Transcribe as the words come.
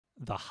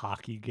The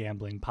Hockey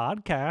Gambling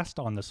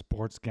Podcast on the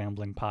Sports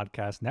Gambling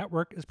Podcast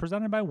Network is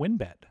presented by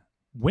WynnBET.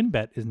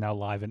 WynnBET is now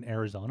live in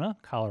Arizona,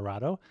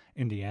 Colorado,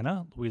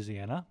 Indiana,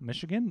 Louisiana,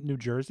 Michigan, New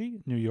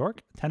Jersey, New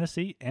York,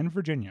 Tennessee, and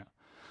Virginia.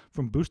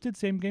 From boosted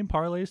same-game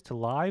parlays to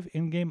live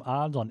in-game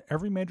odds on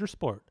every major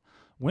sport,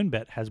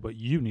 WynnBET has what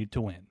you need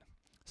to win.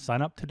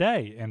 Sign up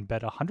today and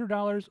bet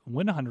 $100,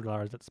 win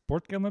 $100 at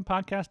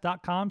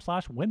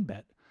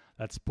sportsgamblingpodcast.com/WynnBET.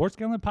 That's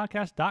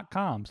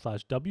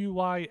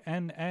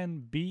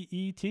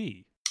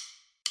sportsgamblingpodcast.com/WYNNBET.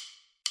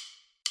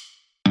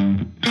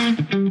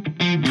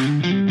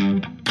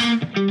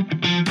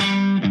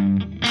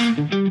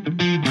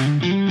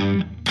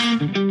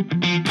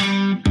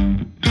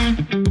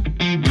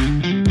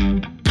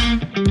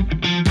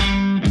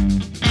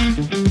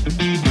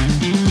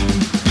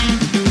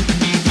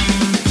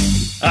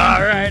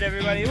 All right,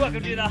 everybody,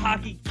 welcome to the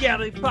Hockey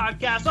Gambling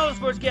Podcast on the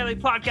Sports Gambling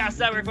Podcast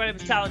Network. My name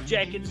is Talon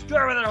Jenkins.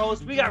 Joined with our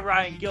hosts, we got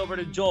Ryan Gilbert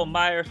and Joel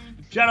Meyer.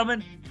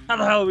 Gentlemen, how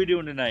the hell are we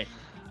doing tonight?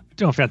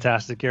 Doing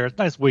fantastic here. It's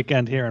a nice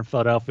weekend here in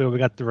Philadelphia. We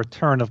got the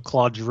return of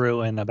Claude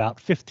Giroux in about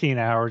 15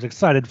 hours.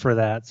 Excited for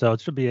that. So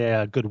it should be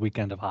a good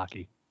weekend of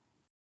hockey.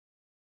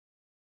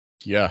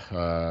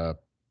 Yeah,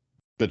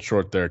 bit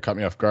short there. Caught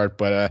me off guard.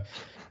 But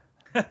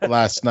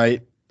last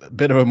night, a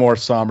bit of a more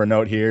somber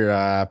note here.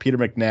 Peter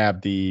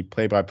McNabb, the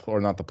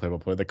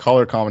the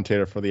color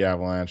commentator for the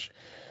Avalanche.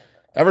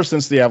 Ever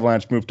since the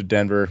Avalanche moved to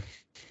Denver,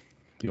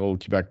 the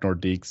old Quebec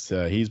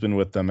Nordiques, he's been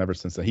with them ever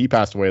since then. He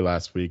passed away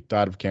last week,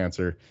 died of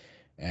cancer.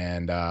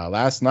 And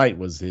last night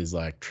was his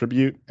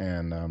tribute.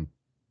 And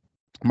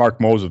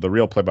Mark Moser, the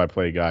real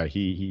play-by-play guy,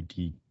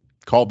 he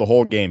called the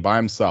whole game by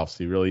himself.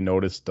 So he really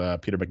noticed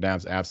Peter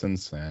McNabb's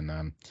absence.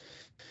 And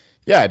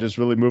yeah, it just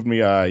really moved me.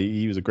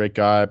 He was a great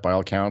guy by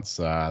all accounts.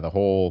 The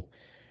whole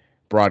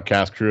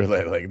broadcast crew,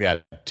 they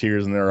had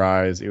tears in their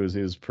eyes. It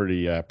was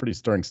pretty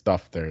stirring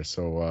stuff there.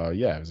 So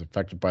yeah, I was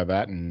affected by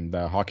that, and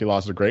hockey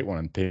lost a great one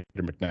in Peter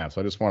McNabb. So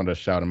I just wanted to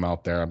shout him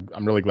out there.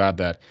 I'm really glad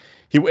that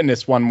he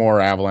witnessed one more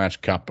Avalanche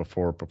Cup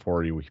before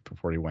he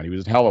went. He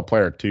was a hell of a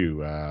player too.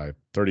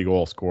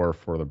 30-goal scorer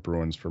for the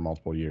Bruins for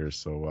multiple years.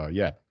 So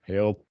yeah,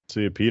 hail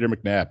to Peter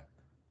McNabb.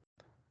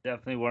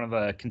 Definitely one of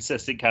a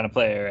consistent kind of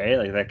player, right?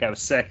 Like, that guy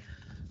was sick.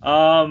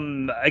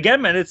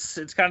 Again, man,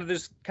 it's kind of,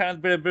 there's kind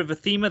of been a bit of a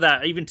theme of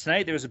that. Even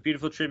tonight, there was a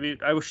beautiful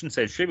tribute. I shouldn't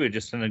say tribute,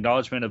 just an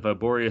acknowledgement of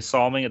Boreas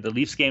Salming at the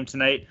Leafs game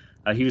tonight.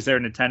 He was there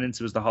in attendance.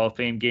 It was the Hall of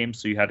Fame game,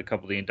 so you had a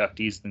couple of the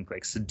inductees, and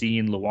like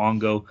Sedin,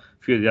 Luongo,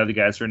 a few of the other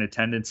guys were in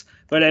attendance.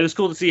 But it was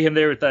cool to see him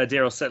there with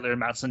Daryl Sittler and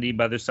Mats Sundin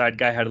by their side.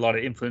 Guy had a lot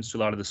of influence to a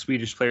lot of the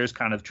Swedish players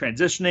kind of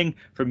transitioning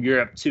from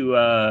Europe to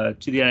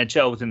the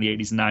NHL within the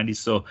 80s and 90s.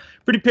 So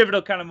pretty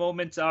pivotal kind of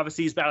moment.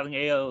 Obviously, he's battling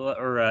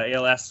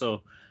ALS,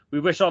 so we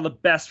wish all the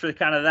best for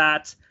kind of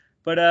that.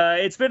 But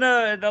it's been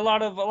a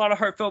lot of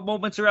heartfelt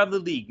moments around the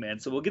league,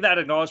 man. So we'll give that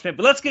acknowledgement.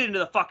 But let's get into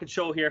the fucking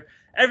show here.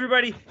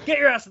 Everybody, get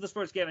your ass to the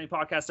Sports Gambling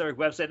Podcast Network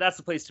website. That's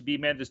the place to be,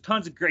 man. There's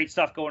tons of great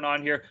stuff going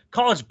on here.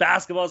 College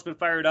basketball has been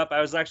fired up. I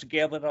was actually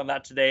gambling on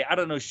that today. I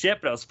don't know shit,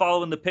 but I was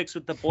following the picks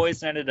with the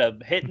boys and ended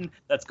up hitting.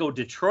 Let's go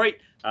Detroit.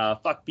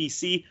 Fuck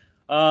BC.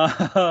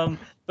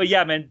 But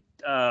yeah, man.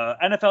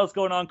 NFL is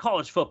going on.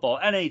 College football,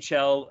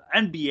 NHL,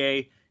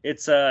 NBA.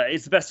 It's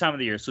the best time of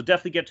the year, so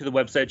definitely get to the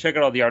website, check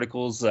out all the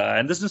articles,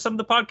 and listen to some of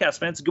the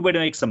podcasts, man. It's a good way to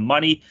make some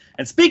money.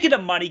 And speaking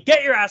of money,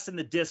 get your ass in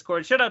the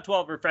Discord. Shout out to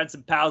all of our friends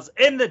and pals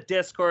in the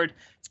Discord.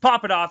 It's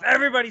popping off.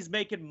 Everybody's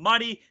making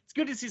money. It's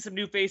good to see some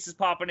new faces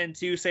popping in,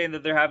 too, saying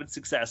that they're having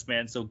success,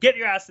 man. So get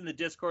your ass in the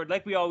Discord.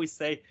 Like we always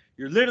say,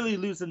 you're literally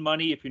losing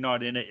money if you're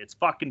not in it. It's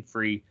fucking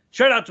free.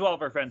 Shout out to all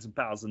of our friends and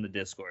pals in the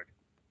Discord.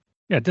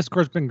 Yeah,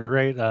 Discord's been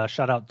great.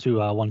 Shout out to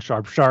One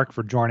Sharp Shark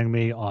for joining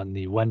me on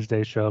the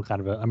Wednesday show, kind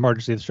of an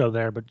emergency show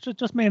there. But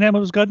just me and him, it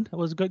was good. It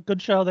was a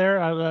good show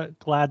there. I'm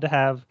glad to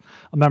have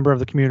a member of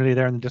the community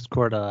there in the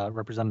Discord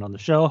represented on the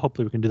show.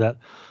 Hopefully we can do that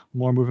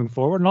more moving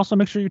forward. And also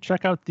make sure you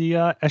check out the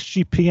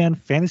SGPN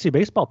Fantasy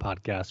Baseball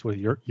podcast with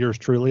yours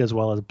truly, as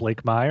well as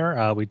Blake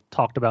Meyer. We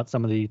talked about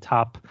some of the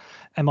top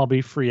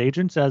MLB free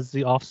agents as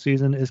the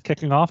offseason is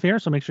kicking off here.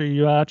 So make sure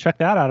you check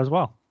that out as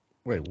well.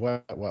 Wait,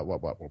 what?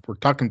 We're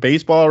talking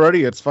baseball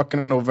already? It's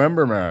fucking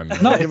November, man.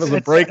 No, give us a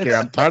break here.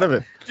 I'm tired of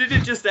it. Did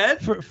it just end?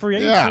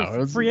 Free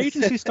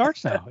agency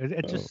starts now.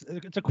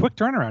 It's a quick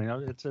turnaround. You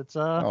know, it's.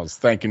 I was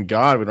thanking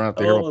God we don't have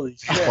to hear about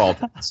baseball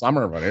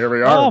summer, but here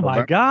we are. Oh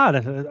my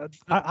God!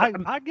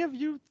 I give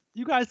you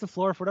guys the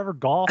floor for whatever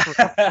golf or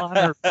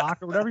or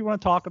soccer, whatever you want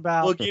to talk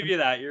about. We'll give you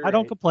that. I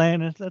don't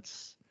complain.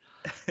 That's.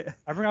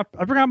 I bring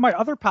up my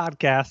other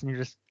podcast, and you're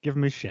just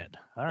giving me shit.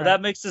 All right. Well,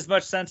 that makes as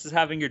much sense as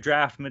having your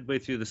draft midway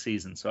through the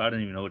season, so I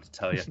don't even know what to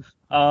tell you.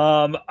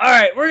 All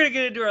right, we're gonna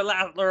get into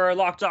our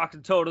lock, talk,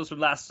 and totals from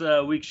last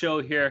week's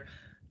show here.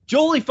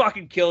 Jolie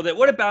fucking killed it.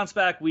 What a bounce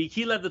back week.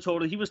 He led the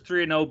total. He was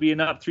 3-0, being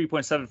up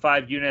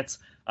 3.75 units.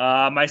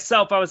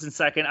 Myself, I was in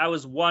second. I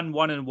was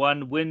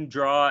 1-1-1, win,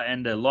 draw,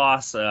 and a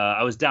loss.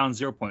 I was down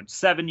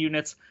 0.7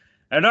 units.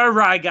 And our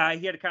Rye guy,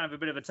 he had kind of a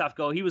bit of a tough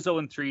go. He was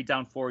 0-3,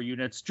 down 4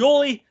 units.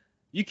 Jolie,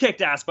 you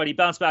kicked ass, buddy.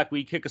 Bounce back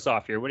week. Kick us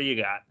off here. What do you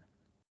got?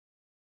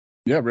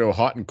 Yeah, real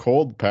hot and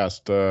cold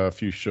past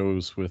few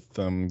shows with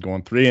going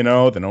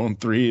 3-0, then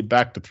 0-3,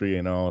 back to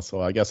 3-0.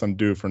 So I guess I'm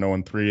due for an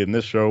 0-3 in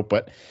this show.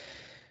 But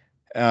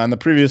on the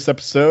previous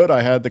episode,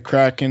 I had the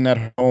Kraken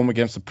at home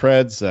against the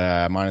Preds,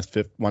 minus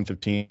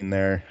 115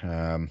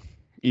 there.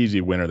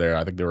 Easy winner there.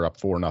 I think they were up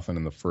 4-0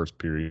 in the first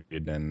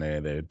period, and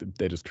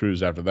they just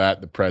cruised after that.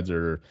 The Preds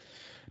are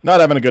not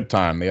having a good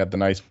time. They had the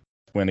nice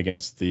win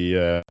against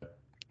the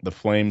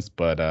Flames,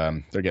 but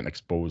they're getting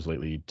exposed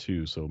lately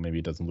too, so maybe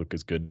it doesn't look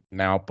as good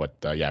now. But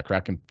yeah,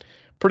 Kraken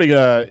pretty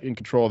in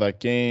control of that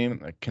game.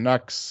 The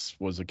Canucks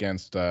was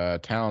against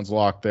Towns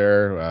Lock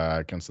there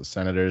against the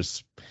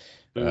Senators.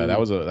 That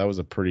was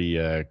a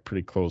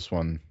pretty close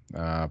one.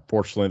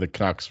 Fortunately, the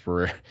Canucks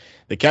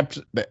they kept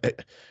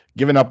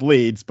giving up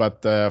leads,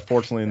 but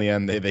fortunately in the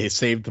end they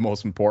saved the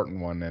most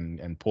important one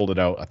and pulled it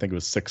out. I think it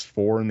was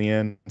 6-4 in the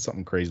end,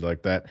 something crazy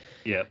like that.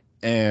 Yeah.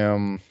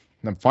 And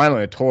then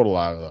finally, a total,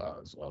 I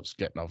was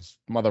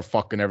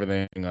motherfucking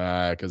everything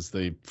because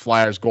the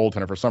Flyers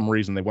goaltender, for some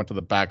reason, they went to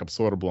the backup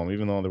Soderblom,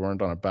 even though they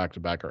weren't on a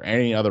back-to-back or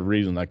any other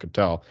reason I could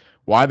tell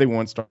why they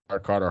wouldn't start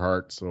Carter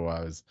Hart. So I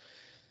was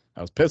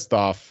pissed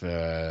off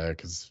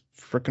because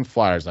freaking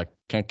Flyers, I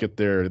can't get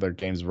their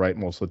games right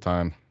most of the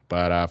time.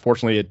 But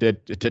fortunately, it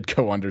did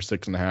go under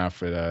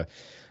 6.5 at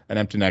an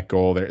empty net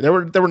goal. There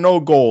were no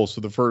goals for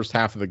the first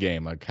half of the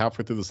game. Like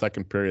halfway through the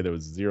second period, there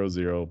was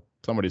 0-0.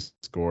 Somebody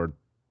scored.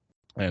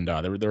 And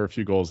there were a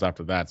few goals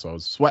after that, so I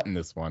was sweating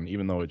this one,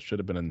 even though it should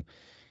have been an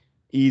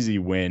easy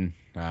win.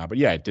 But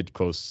yeah, it did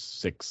close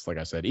 6, like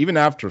I said, even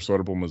after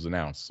Soderblom was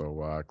announced.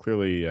 So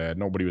clearly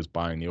nobody was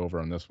buying the over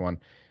on this one.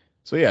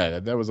 So yeah,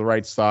 that was the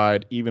right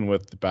side, even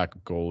with the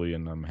backup goalie,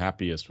 and I'm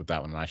happiest with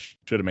that one. And I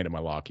should have made it my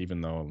lock,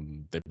 even though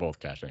they both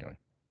cashed anyway.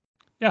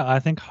 Yeah, I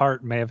think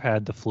Hart may have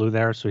had the flu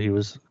there, so he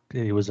was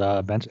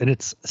benched. And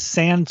it's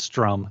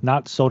Sandstrom,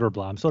 not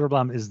Soderblom.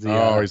 Soderblom is the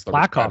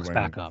Blackhawks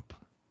backup.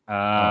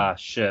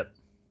 Shit.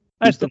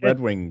 He's the Red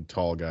Wing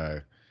tall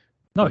guy.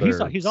 No, he's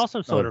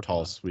also Soderblom.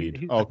 Tall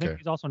Swede. I think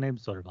he's also named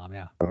Soderblom,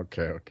 yeah.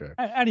 Okay.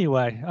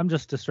 Anyway, I'm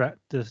just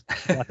distracted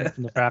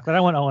from the fact that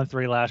I went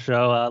 0-3 last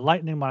show.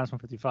 Lightning minus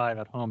 155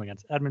 at home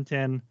against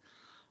Edmonton.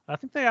 I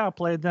think they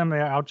outplayed them. They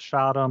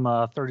outshot them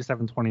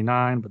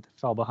 37-29, but they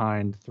fell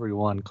behind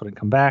 3-1, couldn't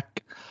come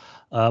back.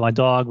 My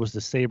dog was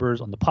the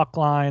Sabres on the puck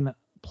line,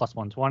 plus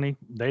 120.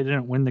 They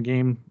didn't win the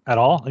game at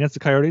all against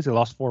the Coyotes. They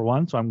lost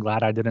 4-1, so I'm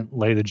glad I didn't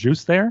lay the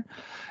juice there.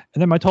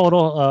 And then my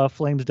total,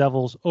 Flames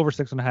Devils over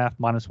 6.5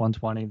 minus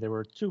 120. They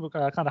were two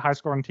kind of high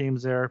scoring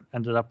teams there.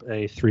 Ended up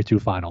a 3-2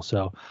 final.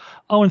 So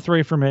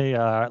 0-3 for me.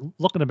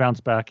 Looking to bounce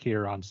back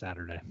here on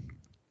Saturday.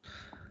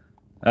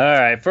 All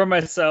right, for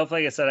myself,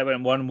 like I said, I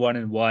went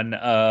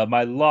 1-1-1.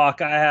 My lock,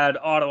 I had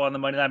Ottawa on the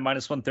money line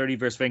minus 130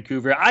 versus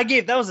Vancouver.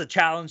 That was a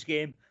challenge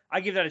game.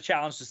 I gave that a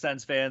challenge to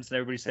Sens fans, and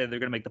everybody said they're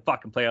going to make the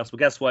fucking playoffs. Well,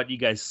 guess what? You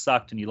guys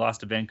sucked, and you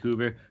lost to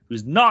Vancouver,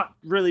 who's not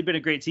really been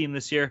a great team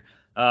this year.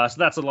 So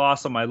that's a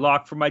loss on my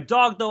lock. For my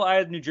dog, though, I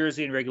had New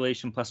Jersey in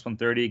regulation plus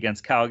 130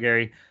 against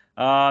Calgary.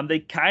 They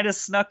kind of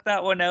snuck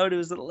that one out. It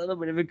was a little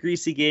bit of a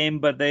greasy game,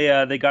 but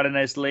they got a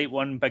nice late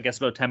one. I guess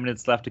about 10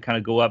 minutes left to kind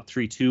of go up.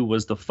 3-2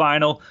 was the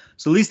final.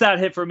 So at least that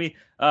hit for me.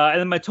 And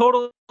then my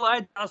total, I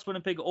had Dallas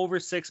Winnipeg over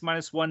 6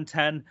 minus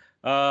 110.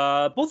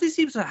 Both these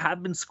teams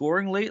have been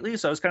scoring lately,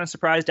 so I was kind of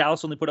surprised.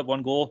 Dallas only put up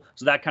 1 goal,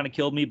 so that kind of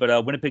killed me.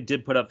 But Winnipeg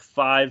did put up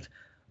 5.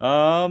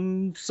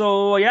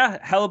 So yeah,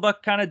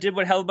 Hellebuck kind of did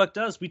what Hellebuck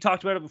does. We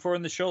talked about it before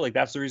in the show. Like,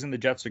 that's the reason the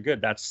Jets are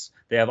good.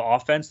 They have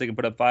offense. They can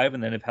put up 5.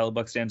 And then if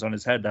Hellebuck stands on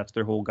his head, that's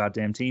their whole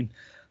goddamn team.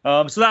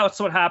 So that's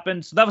what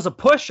happened. So that was a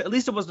push. At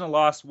least it wasn't a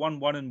loss.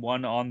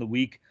 1-1-1 on the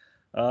week.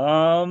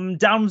 Down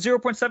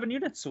 0.7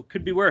 units. So it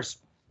could be worse.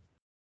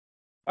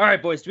 All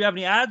right, boys, do we have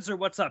any ads or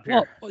what's up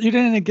here? Well, you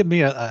didn't give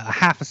me a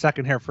half a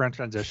second here for a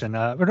transition.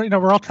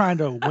 We're all trying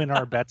to win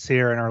our bets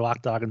here in our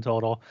lock, dog, and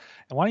total.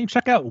 And why don't you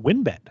check out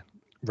WynnBET?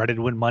 Ready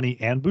to win money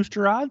and boost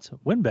your odds?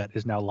 WynnBET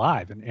is now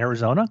live in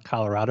Arizona,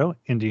 Colorado,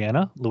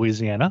 Indiana,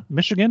 Louisiana,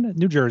 Michigan,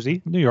 New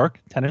Jersey, New York,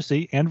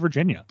 Tennessee, and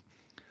Virginia.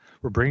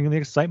 We're bringing the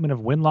excitement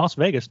of Wynn Las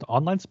Vegas to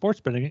online sports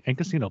betting and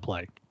casino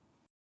play.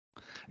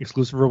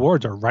 Exclusive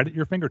rewards are right at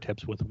your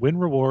fingertips with Wynn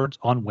Rewards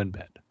on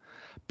WynnBET.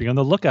 Be on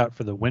the lookout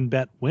for the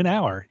WynnBET Win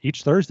Hour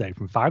each Thursday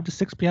from 5 to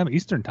 6 p.m.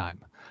 Eastern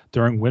Time.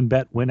 During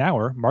WynnBET Win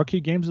Hour,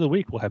 marquee games of the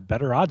week will have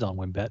better odds on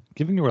WynnBET,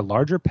 giving you a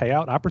larger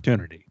payout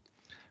opportunity.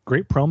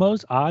 Great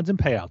promos, odds, and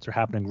payouts are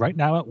happening right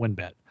now at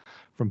WynnBET.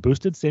 From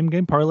boosted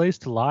same-game parlays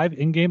to live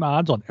in-game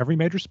odds on every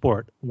major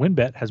sport,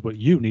 WynnBET has what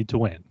you need to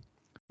win.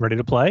 Ready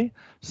to play?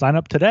 Sign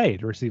up today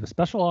to receive a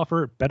special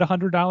offer. Bet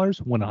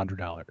 $100, win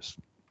 $100.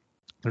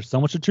 There's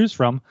so much to choose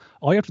from.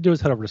 All you have to do is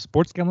head over to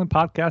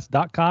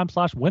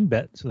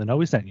sportsgamblingpodcast.com/WynnBET so they know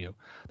we sent you.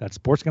 That's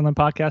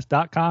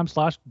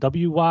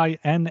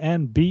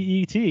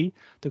sportsgamblingpodcast.com/WYNNBET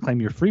to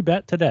claim your free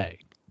bet today.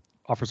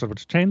 Offer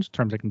subject to change.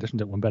 Terms and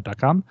conditions at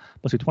WynnBET.com.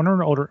 Must be 21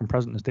 or older and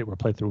present in the state where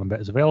playthrough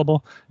WynnBET is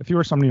available. If you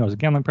or somebody knows a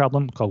gambling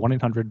problem, call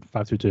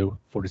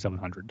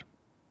 1-800-522-4700.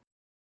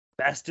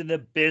 Best in the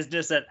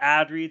business at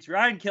ad reads.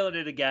 Ryan killing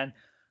it again.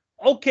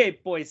 Okay,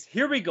 boys,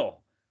 here we go.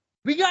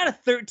 We got a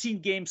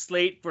 13-game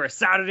slate for a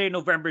Saturday,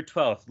 November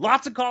 12th.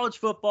 Lots of college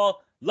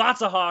football,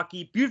 lots of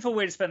hockey. Beautiful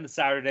way to spend the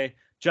Saturday.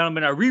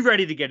 Gentlemen, are we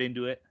ready to get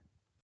into it?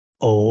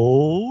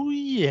 Oh,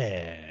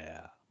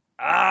 yeah.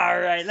 All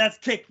right, let's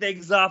kick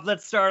things off.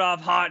 Let's start off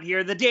hot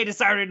here. The date is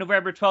Saturday,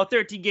 November 12th,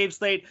 13-game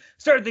slate.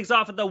 Starting things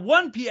off at the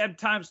 1 p.m.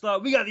 time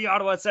slot. We got the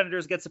Ottawa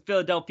Senators against the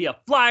Philadelphia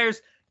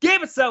Flyers.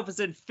 Game itself is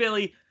in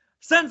Philly.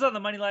 Sens on the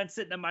money line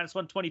sitting at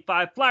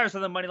 -125. Flyers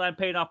on the money line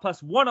paying off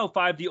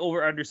 +105. The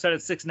over/under set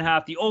at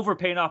 6.5. The over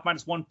paying off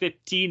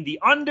 -115. The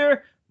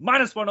under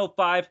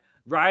 -105.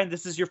 Ryan,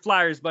 this is your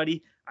Flyers,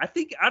 buddy. I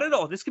don't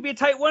know. This could be a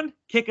tight one.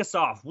 Kick us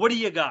off. What do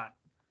you got?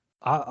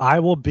 I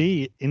will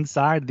be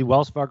inside the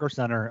Wells Fargo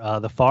Center,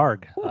 the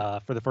Farg,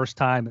 for the first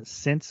time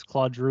since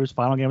Claude Giroux's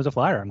final game as a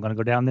Flyer. I'm going to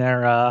go down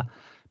there,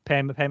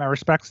 pay my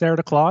respects there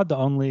to Claude, the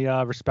only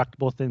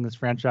respectable thing this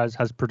franchise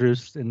has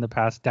produced in the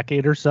past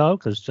decade or so,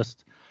 because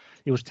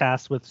he was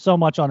tasked with so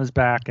much on his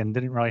back and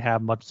didn't really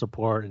have much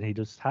support, and he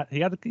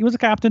was a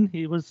captain,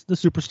 he was the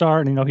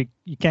superstar, and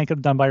you can't get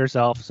it done by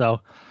yourself.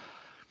 So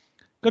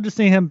good to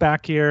see him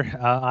back here,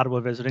 Ottawa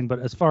visiting. But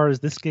as far as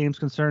this game's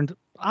concerned,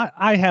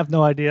 I have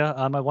no idea.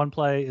 My one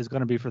play is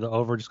going to be for the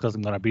over, just because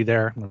I'm going to be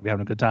there. I'm going to be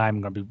having a good time.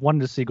 I'm going to be wanting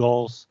to see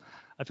goals.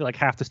 I feel like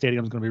half the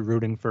stadium is going to be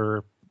rooting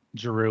for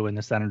Giroux and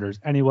the Senators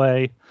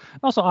anyway.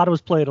 Also,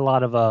 Ottawa's played a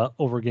lot of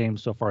over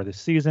games so far this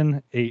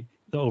season. The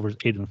over's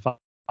 8-5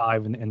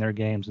 in their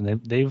games,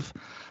 and they've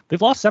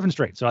lost 7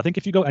 straight. So I think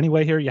if you go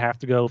anyway here, you have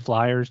to go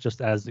Flyers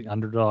just as the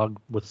underdog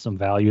with some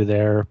value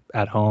there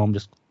at home.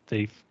 Just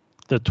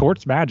the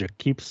Torts magic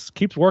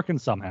keeps working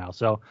somehow.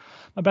 So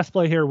my best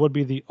play here would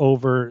be the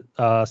over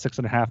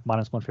 6.5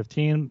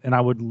 -115, and I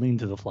would lean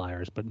to the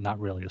Flyers, but not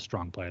really a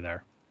strong play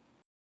there.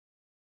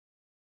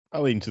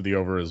 I'll lean to the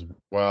over as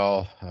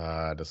well,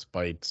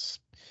 despite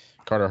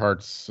Carter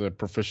Hart's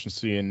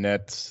proficiency in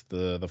net.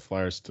 The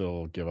Flyers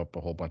still give up a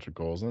whole bunch of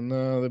goals, and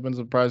they've been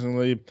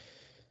surprisingly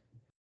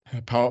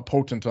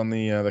potent on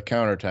the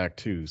counterattack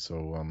too.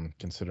 So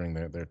considering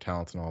their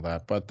talent and all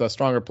that, but the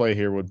stronger play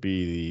here would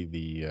be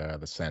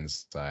the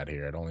Sens side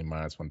here at only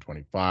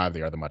 -125.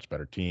 They are the much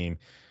better team.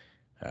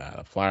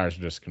 The Flyers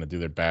are just going to do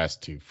their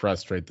best to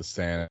frustrate the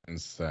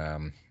Sens,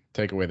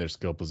 take away their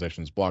skill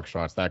positions, block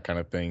shots, that kind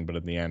of thing. But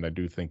in the end, I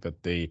do think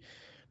that they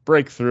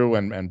break through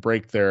and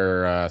break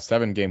their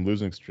 7-game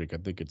losing streak. I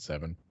think it's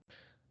 7.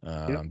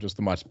 Just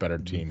a much better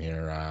team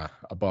here,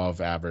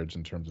 above average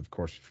in terms of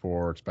course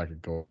for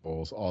expected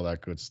goals, all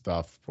that good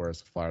stuff.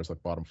 Whereas the Flyers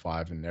like bottom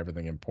 5 and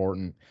everything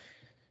important.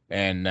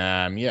 And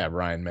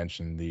Ryan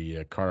mentioned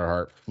the Carter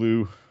Hart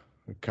flu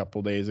a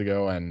couple days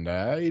ago, and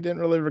he didn't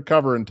really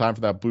recover in time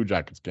for that Blue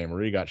Jackets game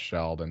where he got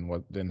shelled and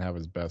didn't have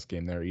his best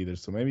game there either.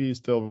 So maybe he's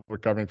still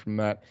recovering from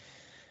that.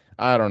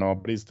 I don't know,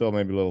 but he's still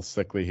maybe a little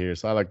sickly here.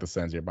 So I like the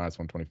Sens here,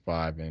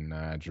 -125 and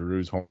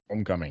Giroux's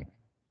homecoming.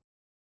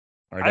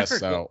 Or I guess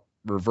so.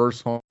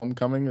 Reverse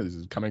homecoming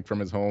is coming from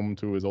his home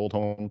to his old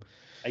home.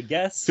 I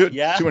guess. Too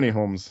many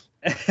homes.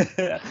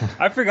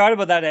 I forgot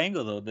about that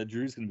angle though. That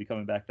Drew's going to be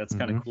coming back. That's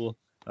kind of cool.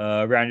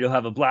 Ryan, you'll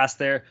have a blast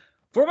there.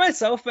 For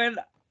myself, man,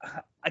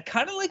 I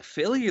kind of like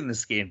Philly in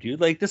this game, dude.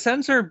 Like the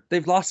Sens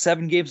they've lost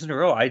 7 games in a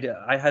row.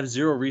 I have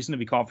zero reason to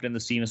be confident in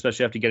this team,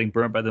 especially after getting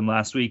burnt by them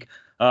last week.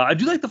 I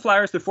do like the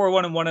Flyers. They're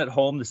 4-1-1 at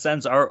home. The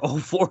Sens are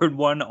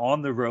 0-4-1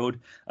 on the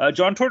road.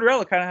 John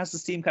Tortorella kind of has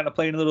this team kind of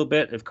playing a little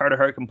bit. If Carter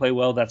Hart can play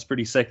well, that's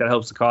pretty sick. That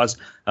helps the cause.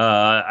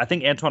 I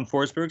think Antoine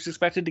Forsberg's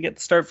expected to get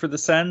the start for the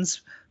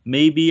Sens.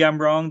 Maybe I'm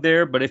wrong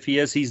there, but if he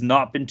is, he's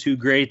not been too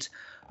great.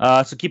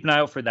 So keep an eye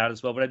out for that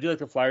as well. But I do like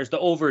the Flyers. The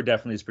over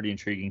definitely is pretty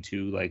intriguing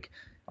too. Like,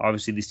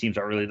 obviously, these teams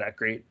aren't really that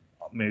great,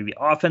 maybe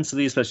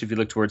offensively, especially if you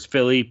look towards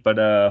Philly. But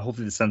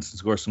hopefully the Sens can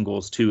score some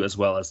goals too, as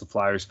well as the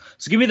Flyers.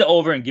 So give me the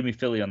over and give me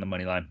Philly on the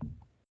money line.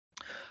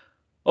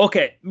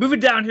 Okay, moving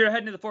down here,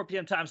 heading to the 4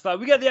 p.m. time slot.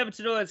 We got the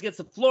Edmonton Oilers against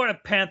the Florida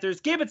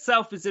Panthers. Game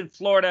itself is in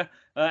Florida.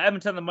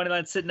 Edmonton on the money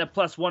line sitting at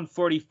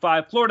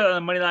 +145. Florida on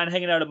the money line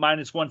hanging out at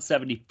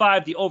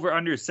 -175. The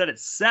over-under is set at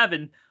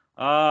 7.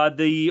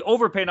 The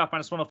over paying off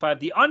 -105.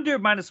 The under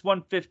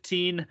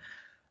 -115.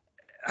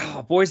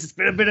 Oh, boys, it's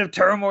been a bit of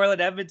turmoil in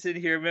Edmonton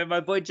here, man.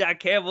 My boy Jack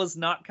Campbell's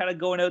not kind of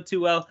going out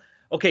too well.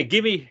 Okay,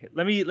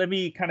 let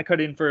me kind of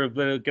cut in for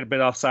get a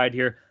bit offside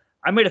here.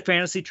 I made a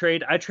fantasy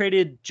trade. I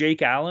traded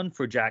Jake Allen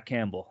for Jack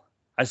Campbell.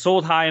 I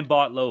sold high and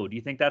bought low. Do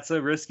you think that's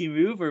a risky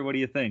move, or what do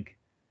you think?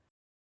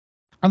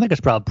 I think it's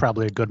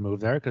probably a good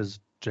move there because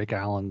Jake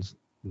Allen's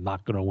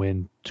not going to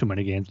win too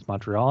many games with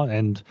Montreal.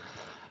 And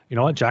you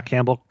know what? Jack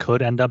Campbell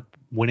could end up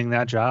winning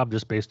that job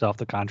just based off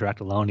the contract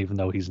alone, even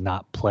though he's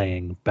not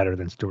playing better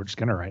than Stuart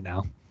Skinner right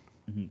now.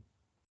 Mm-hmm.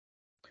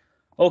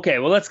 Okay,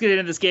 well, let's get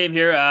into this game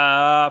here.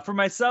 For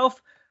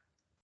myself,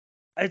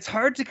 it's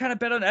hard to kind of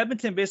bet on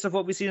Edmonton based off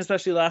what we've seen,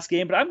 especially last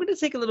game, but I'm going to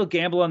take a little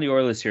gamble on the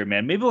Oilers here,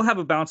 man. Maybe we'll have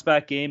a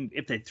bounce-back game.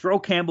 If they throw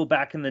Campbell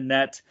back in the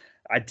net,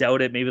 I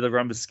doubt it. Maybe they'll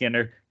run with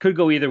Skinner. Could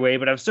go either way,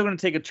 but I'm still going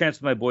to take a chance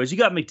with my boys. You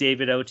got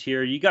McDavid out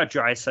here. You got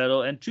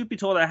Draisaitl. And truth be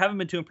told, I haven't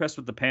been too impressed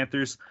with the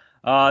Panthers.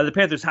 The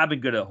Panthers have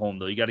been good at home,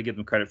 though. You got to give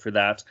them credit for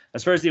that.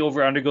 As far as the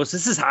over-under goes,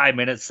 this is high,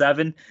 man, at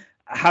 7.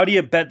 How do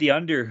you bet the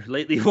under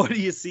lately? What do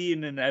you see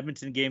in an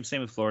Edmonton game?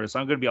 Same with Florida. So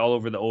I'm going to be all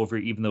over the over,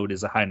 even though it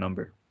is a high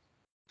number.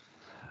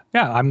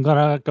 Yeah, I'm going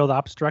to go the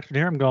opposite direction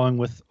here. I'm going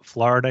with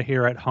Florida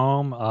here at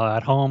home.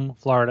 At home,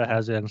 Florida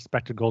has an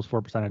expected goals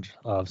for percentage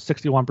of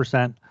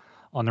 61%.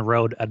 On the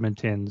road,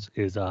 Edmonton's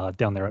is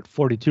down there at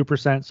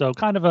 42%. So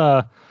kind of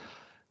a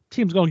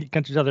teams going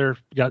against each other.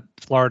 You got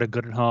Florida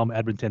good at home,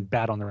 Edmonton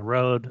bad on the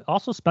road.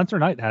 Also, Spencer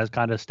Knight has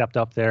kind of stepped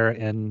up there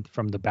and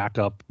from the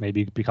backup,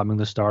 maybe becoming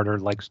the starter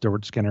like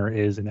Stuart Skinner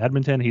is in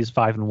Edmonton. He's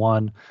 5-1,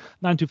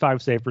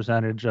 925 save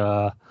percentage.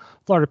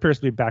 Florida appears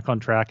to be back on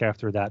track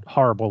after that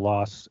horrible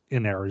loss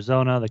in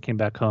Arizona. They came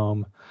back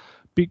home,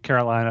 beat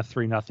Carolina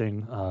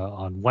 3-0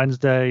 on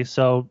Wednesday.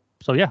 So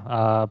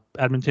yeah,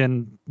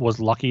 Edmonton was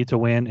lucky to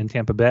win in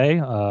Tampa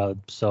Bay.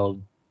 So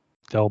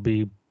they'll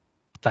be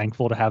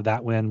thankful to have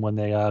that win when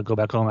they go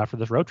back home after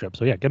this road trip.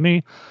 So yeah, give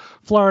me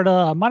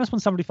Florida minus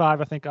 175.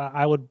 I think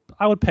I would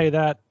pay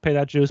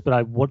that juice,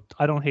 but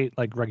I don't hate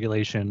like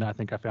regulation. I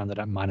think I found that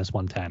at minus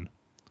 110.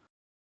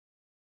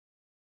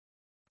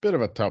 Bit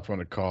of a tough one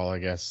to call, I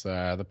guess.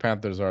 The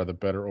Panthers are the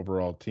better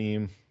overall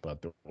team,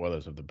 but the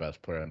Oilers are the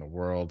best player in the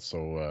world,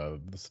 so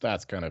the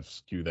stats kind of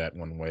skew that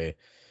one way.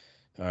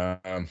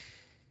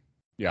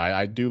 Yeah,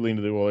 I do lean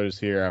to the Oilers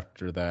here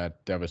after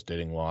that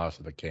devastating loss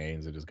of the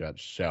Canes. They just got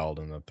shelled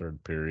in the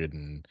third period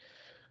and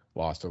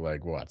lost to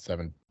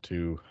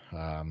 7-2.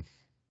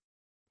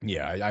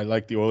 Yeah, I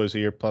like the Oilers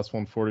here plus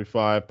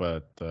 145,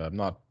 but I'm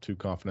not too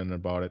confident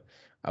about it.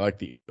 I like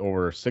the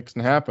over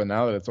 6.5, but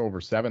now that it's over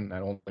 7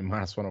 at only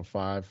minus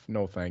 105,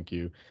 no thank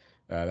you.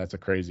 That's a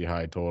crazy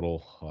high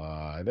total.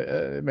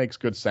 It makes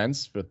good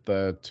sense with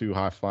the two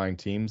high-flying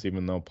teams,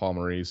 even though Paul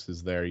Maurice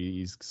is there.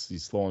 He's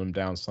slowing them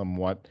down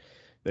somewhat.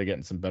 They're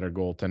getting some better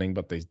goaltending,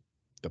 but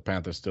the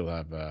Panthers still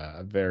have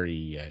a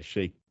very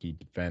shaky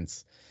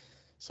defense.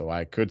 So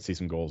I could see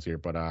some goals here,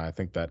 but I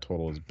think that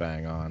total is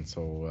bang on.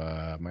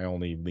 So my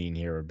only lean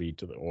here would be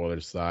to the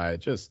Oilers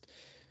side, just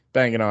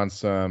banging on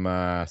some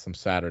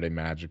Saturday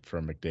magic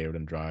from McDavid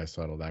and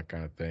Draisaitl, that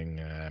kind of thing.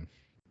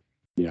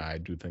 Yeah, I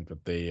do think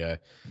that they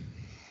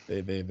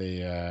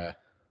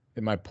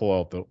might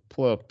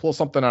pull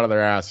something out of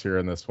their ass here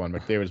in this one.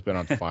 McDavid's been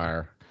on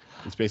fire.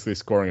 He's basically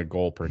scoring a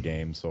goal per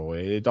game, so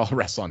it all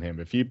rests on him.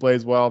 If he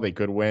plays well, they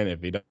could win.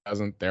 If he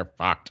doesn't, they're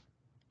fucked.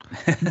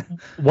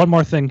 One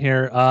more thing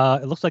here.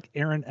 It looks like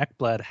Aaron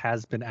Ekblad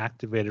has been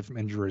activated from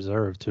injury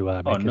reserve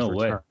to make his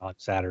return on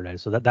Saturday.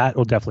 So that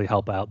will definitely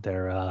help out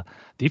their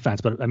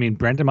defense. But I mean,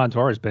 Brandon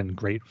Montour has been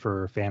great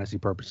for fantasy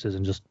purposes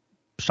and just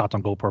shots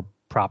on goal per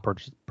prop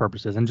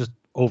purposes and just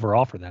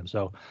overall for them.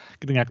 So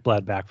getting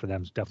Ekblad back for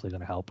them is definitely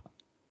going to help.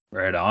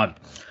 Right on.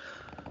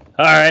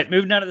 All right,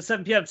 moving down to the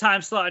 7 p.m.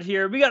 time slot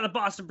here. We got the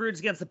Boston Bruins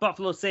against the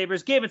Buffalo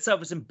Sabres. Game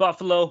itself is in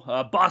Buffalo.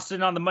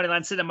 Boston on the money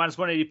line sitting at minus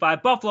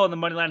 185. Buffalo on the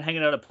money line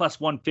hanging out at plus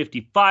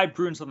 155.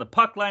 Bruins on the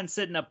puck line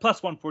sitting at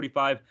plus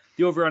 145.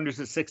 The over-unders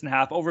at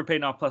 6.5. Over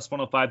paying off plus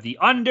 105. The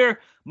under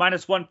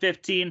minus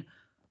 115.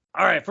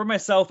 All right, for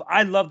myself,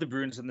 I love the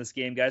Bruins in this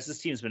game, guys. This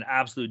team's been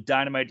absolute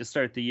dynamite to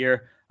start the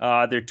year.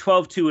 They're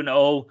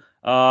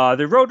 12-2-0.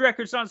 Their road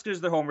record's not as good as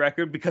their home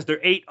record because they're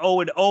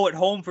 8-0-0 at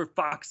home, for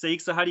fuck's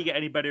sake. So how do you get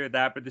any better at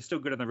that? But they're still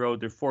good on the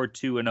road. They're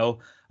 4-2-0.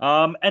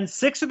 And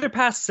 6 of their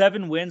past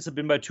 7 wins have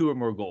been by 2 or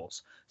more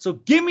goals. So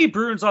give me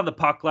Bruins on the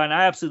puck line.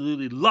 I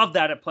absolutely love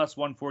that at plus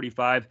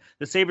 145.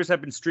 The Sabres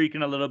have been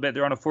streaking a little bit.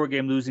 They're on a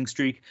 4-game losing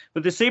streak.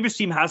 But the Sabres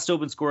team has still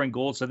been scoring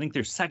goals. So I think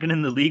they're second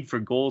in the league for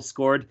goals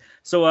scored.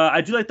 So I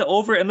do like the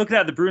over. And look at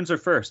that, the Bruins are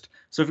first.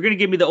 So if you're going to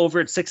give me the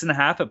over at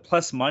 6.5 at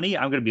plus money,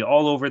 I'm going to be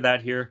all over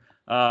that here.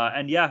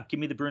 And yeah,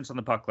 give me the Bruins on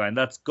the puck line.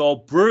 Let's go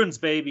Bruins,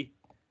 baby.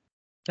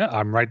 Yeah,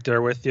 I'm right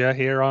there with you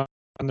here on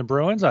the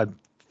Bruins.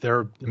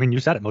 You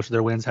said it. Most of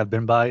their wins have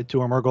been by 2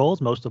 or more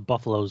goals. Most of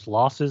Buffalo's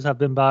losses have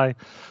been by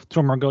 2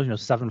 or more goals.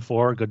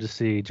 7-4. Good to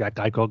see Jack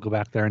Eichel go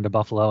back there into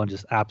Buffalo and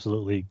just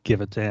absolutely give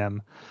it to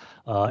him.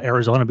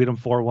 Arizona beat them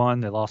 4-1.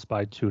 They lost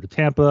by 2 to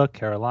Tampa.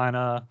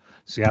 Carolina,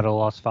 Seattle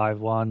lost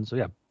 5-1. So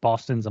yeah,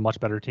 Boston's a much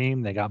better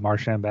team. They got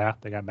Marchand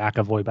back. They got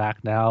McAvoy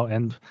back now,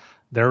 and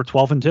they're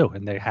 12-2,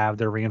 and they have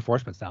their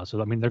reinforcements now.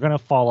 So I mean, they're going to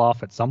fall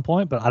off at some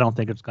point, but I don't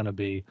think it's going to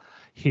be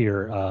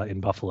here in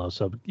Buffalo.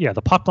 So yeah,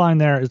 the puck line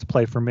there is the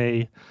play for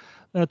me.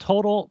 The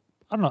total,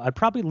 I don't know. I'd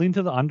probably lean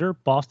to the under.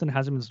 Boston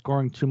hasn't been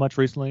scoring too much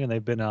recently, and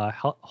they've been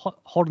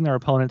holding their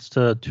opponents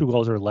to 2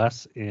 goals or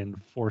less in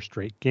 4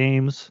 straight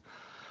games.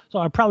 So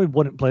I probably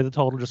wouldn't play the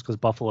total just because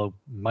Buffalo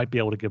might be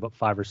able to give up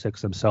 5 or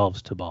 6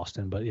 themselves to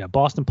Boston. But yeah,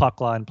 Boston puck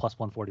line plus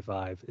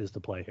 145 is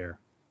the play here.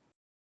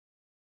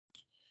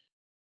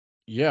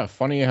 Yeah,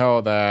 funny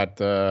how that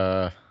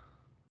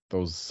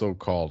those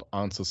so-called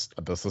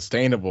the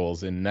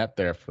sustainables in net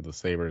there for the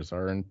Sabres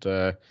aren't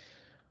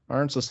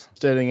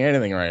sustaining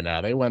anything right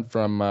now. They went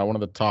from one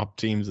of the top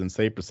teams in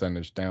save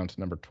percentage down to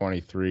number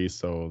 23,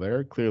 so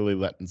they're clearly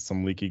letting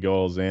some leaky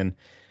goals in.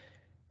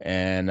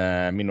 And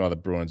meanwhile, the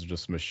Bruins are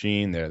just a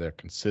machine. They're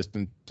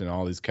consistent in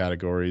all these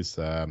categories.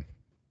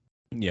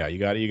 Yeah, you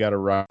got to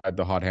ride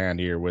the hot hand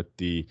here with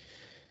the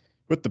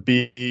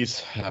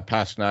Bees.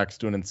 Pasternak's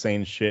doing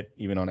insane shit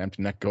even on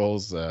empty net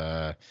goals.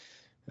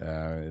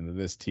 And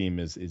this team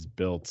is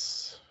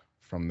built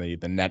from the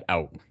net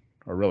out,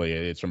 or really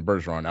it's from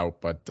Bergeron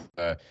out. But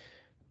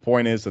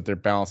point is that they're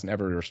balanced in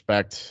every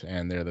respect,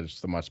 and they're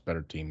just a much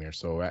better team here.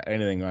 So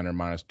anything under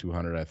minus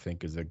 200, I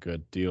think, is a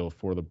good deal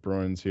for the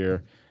Bruins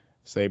here.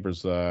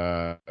 Sabres,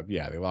 they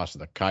lost to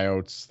the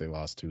Coyotes. They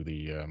lost to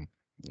the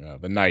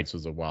Knights.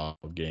 Was a wild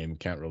game.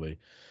 Can't really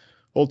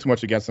hold too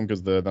much against them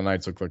because the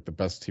Knights look like the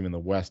best team in the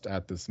West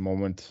at this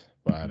moment.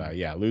 But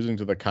losing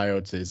to the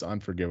Coyotes is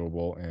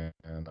unforgivable.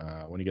 And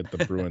when you get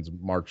the Bruins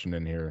marching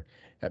in here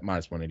at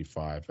minus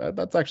 185,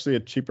 that's actually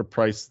a cheaper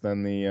price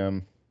than the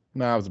it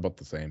was about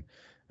the same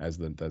as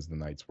the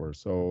Knights were.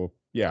 So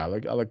I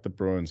like the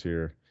Bruins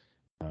here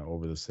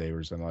over the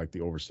Sabres, and I like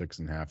the over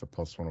 6.5 at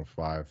plus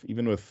 105.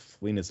 Even with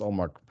Linus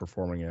Ullmark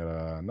performing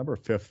at number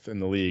 5th in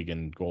the league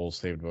in goals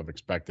saved above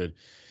expected.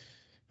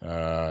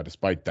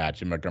 Despite that,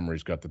 Jim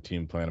Montgomery's got the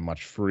team playing a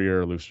much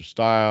freer, looser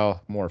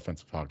style, more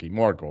offensive hockey,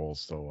 more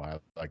goals. So I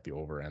like the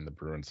over and the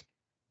Bruins.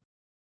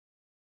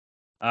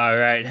 All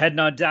right, heading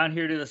on down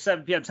here to the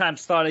 7 p.m. time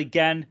slot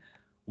again.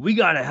 We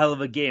got a hell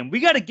of a game. We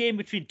got a game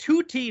between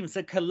two teams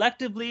that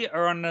collectively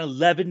are on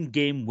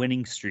 11-game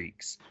winning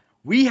streaks.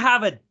 We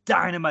have a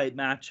dynamite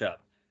matchup.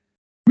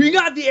 We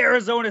got the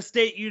Arizona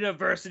State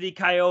University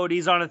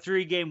Coyotes on a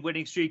 3-game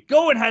winning streak,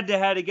 going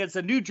head-to-head against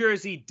the New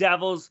Jersey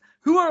Devils,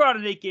 who are on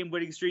an 8-game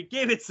winning streak.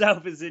 Game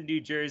itself is in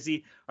New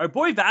Jersey. Our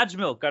boy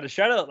Vagmilk got a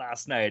shutout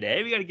last night,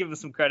 eh? We got to give him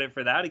some credit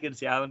for that against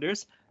the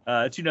Islanders.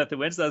 2-0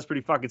 win, so that was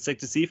pretty fucking sick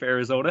to see for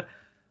Arizona.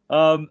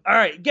 All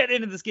right, getting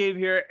into this game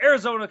here.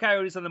 Arizona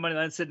Coyotes on the money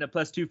line sitting at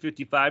plus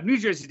 255. New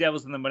Jersey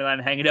Devils on the money line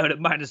hanging out at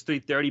minus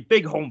 330.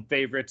 Big home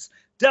favorites.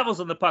 Devils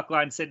on the puck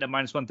line sitting at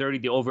minus 130.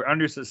 The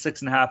over-under is at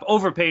 6.5.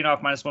 Over paying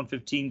off minus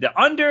 115. The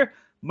under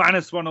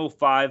minus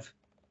 105.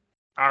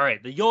 All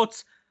right, the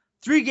Yotes,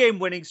 3-game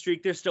winning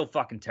streak. They're still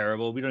fucking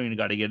terrible. We don't even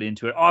got to get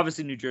into it.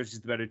 Obviously, New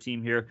Jersey's the better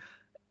team here.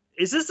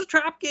 Is this a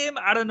trap game?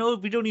 I don't know.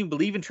 We don't even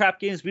believe in trap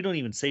games. We don't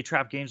even say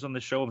trap games on the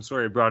show. I'm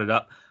sorry I brought it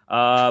up.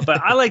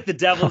 But I like the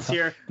Devils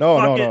here.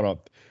 No.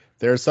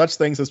 There are such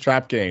things as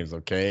trap games,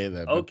 okay?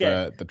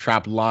 The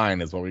trap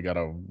line is what we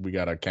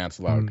gotta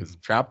cancel out, because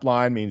trap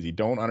line means you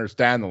don't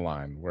understand the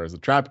line, whereas a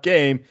trap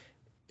game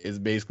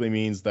basically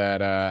means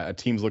that a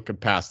team's looking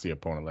past the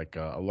opponent, like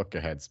a look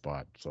ahead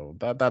spot. So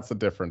that's the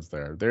difference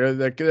there.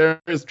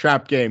 There is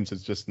trap games.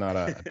 It's just not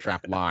a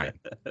trap line,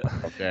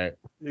 okay?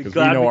 Because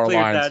we know our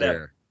lines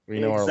here. We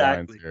know our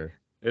lines here.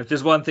 If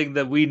there's one thing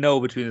that we know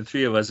between the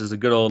three of us is a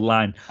good old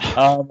line.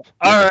 All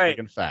right.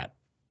 Fat.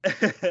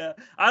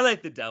 I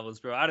like the Devils,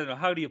 bro. I don't know.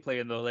 How do you play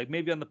them, though? Like,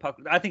 maybe on the puck.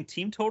 I think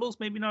team totals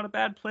maybe not a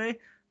bad play.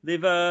 They've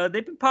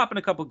been popping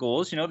a couple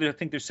goals. I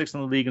think they're 6th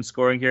in the league in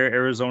scoring here.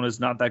 Arizona's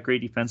not that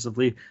great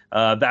defensively.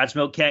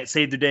 Vagmilk can't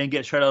save the day and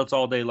get shutouts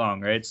all day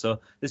long, right?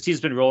 So this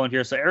team's been rolling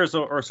here. So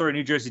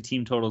New Jersey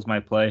team totals my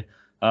play.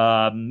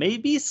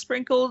 Maybe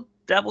sprinkle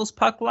Devils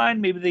puck line.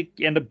 Maybe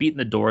they end up beating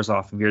the doors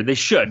off of here. They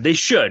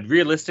should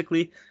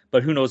realistically,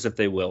 but who knows if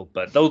they will.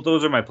 But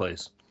those are my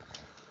plays.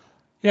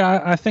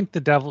 Yeah, I think the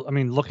Devils,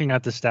 looking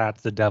at the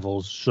stats, the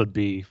Devils should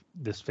be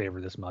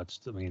favored this much.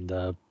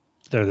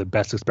 They're the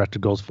best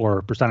expected goals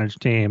for percentage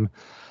team.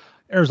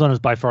 Arizona's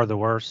by far the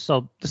worst.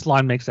 So this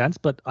line makes sense,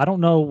 but I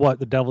don't know what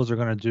the Devils are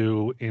going to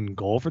do in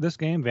goal for this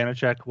game.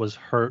 Vanacek was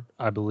hurt,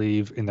 I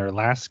believe, in their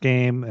last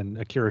game, and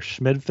Akira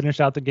Schmid finished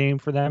out the game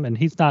for them, and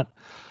he's not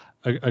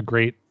a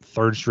great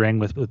third string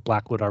with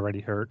Blackwood already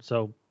hurt.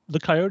 So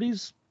the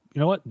Coyotes, you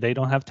know what? They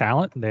don't have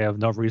talent. They have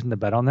no reason to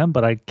bet on them,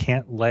 but I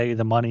can't lay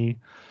the money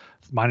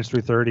minus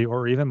 330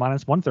 or even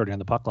minus 130 on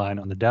the puck line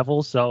on the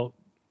Devils. So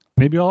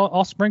maybe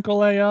I'll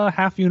sprinkle a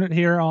half unit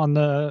here on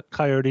the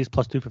Coyotes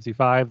plus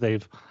 255.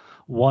 They've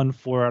won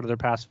 4 out of their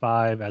past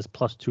 5 as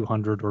plus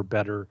 200 or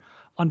better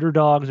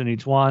underdogs in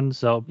each one.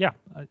 So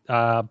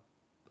I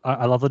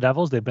love the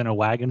Devils. They've been a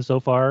wagon so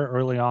far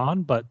early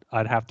on, but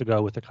I'd have to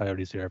go with the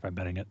Coyotes here if I'm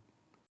betting it.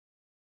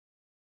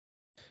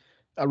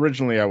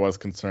 Originally, I was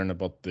concerned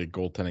about the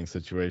goaltending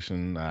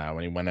situation.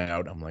 When he went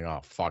out, I'm like,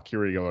 oh, fuck,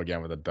 here we go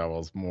again with the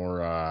Devils. More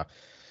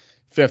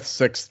 5th,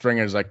 6th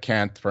stringers I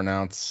can't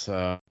pronounce.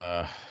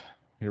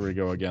 Here we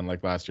go again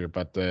like last year.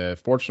 But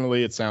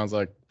fortunately, it sounds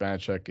like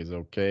Vanacek is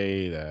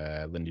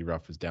okay. Lindy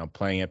Ruff is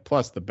downplaying it.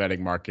 Plus, the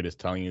betting market is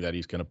telling you that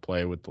he's going to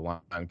play with the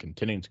line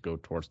continuing to go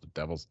towards the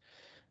Devils.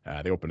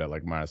 They opened at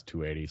like minus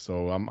 280.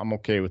 So I'm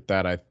okay with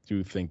that. I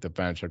do think that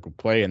Vanacek will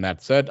play. And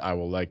that said, I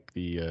will like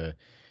the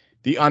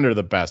under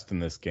the best in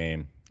this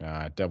game.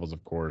 Devils,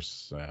 of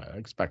course,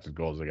 expected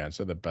goals against.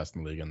 They're the best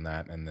in the league in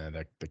that. And then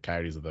the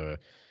Coyotes are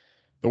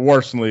the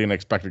worst in the league in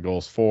expected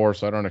goals for.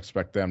 So I don't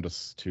expect them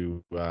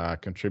to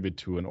contribute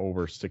to an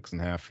over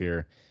 6.5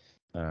 here.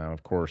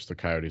 Of course, the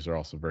Coyotes are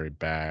also very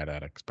bad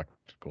at expected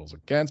goals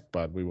against,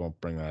 but we won't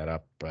bring that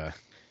up. But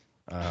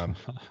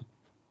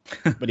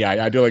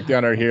yeah, I do like the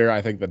under here.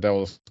 I think the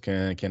Devils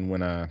can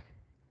win a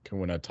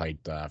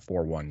tight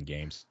 4-1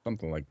 game,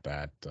 something like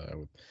that,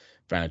 with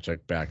Vanacek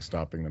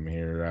backstopping them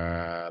here.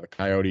 The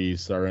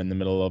Coyotes are in the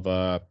middle of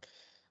a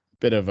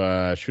bit of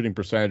a shooting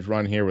percentage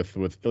run here with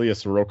Ilya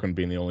Sorokin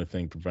being the only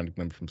thing preventing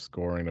them from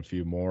scoring a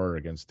few more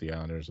against the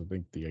Islanders. I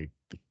think the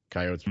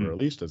Coyotes were at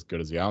least as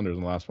good as the Islanders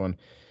in the last one.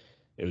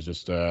 It was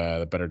just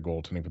the better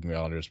goaltending from the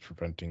Islanders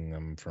preventing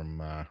them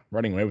from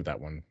running away with that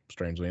one,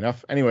 strangely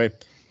enough. Anyway,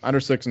 under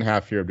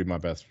 6.5 here would be my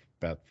best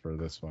bet for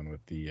this one,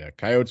 with the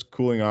Coyotes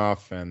cooling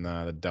off and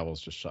the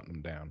Devils just shutting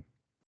them down.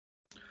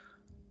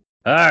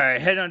 All right,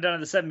 heading on down to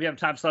the 7 p.m.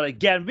 time slot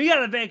again. We got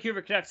the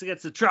Vancouver Canucks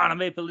against the Toronto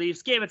Maple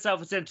Leafs. Game itself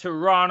is in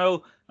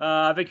Toronto.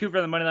 Vancouver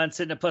on the money line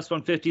sitting at plus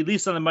 150.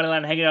 Leafs on the money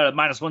line hanging out at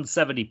minus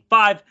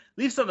 175.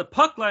 Leafs on the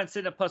puck line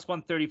sitting at plus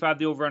 135.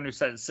 The over-under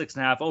set at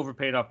 6.5. Over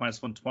paid off minus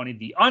 120.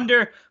 The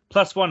under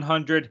plus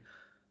 100.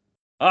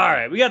 All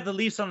right, we got the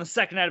Leafs on the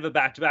second night of a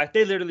back-to-back.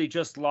 They literally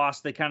just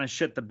lost. They kind of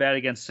shit the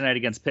bed tonight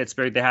against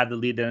Pittsburgh. They had the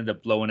lead. They ended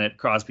up blowing it.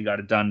 Crosby got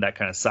it done. That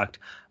kind of sucked.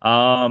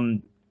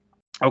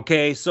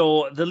 Okay,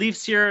 so the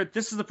Leafs here,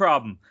 this is the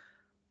problem.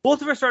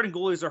 Both of our starting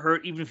goalies are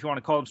hurt, even if you want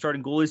to call them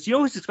starting goalies. You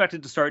know who's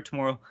expected to start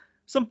tomorrow?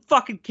 Some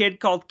fucking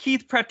kid called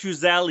Keith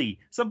Petruzzelli.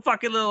 Some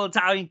fucking little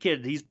Italian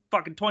kid. He's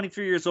fucking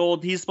 23 years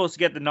old. He's supposed to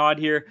get the nod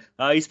here.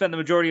 He spent the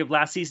majority of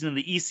last season in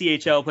the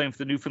ECHL playing for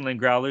the Newfoundland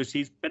Growlers.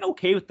 He's been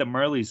okay with the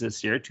Marlies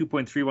this year.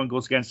 2.31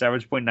 goals against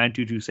average,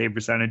 .922 save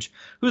percentage.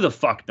 Who the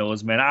fuck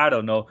knows, man? I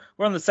don't know.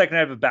 We're on the second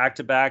night of a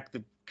back-to-back.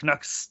 The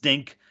Canucks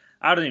stink.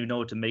 I don't even know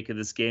what to make of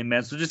this game,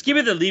 man. So just give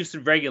me the Leafs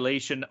in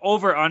regulation.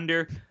 Over,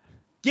 under.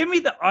 Give me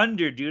the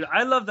under, dude.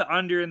 I love the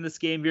under in this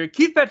game here.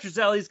 Keith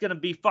Petruzzelli's going to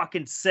be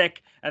fucking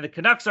sick, and the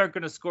Canucks aren't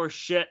going to score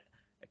shit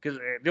because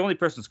the only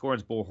person scoring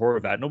is Bo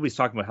Horvat. Nobody's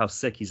talking about how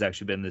sick he's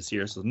actually been this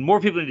year. So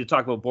more people need to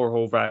talk about Bo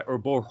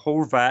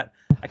Horvat.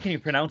 I can't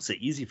even pronounce it.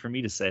 Easy for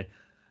me to say.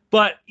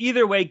 But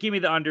either way, give me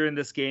the under in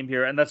this game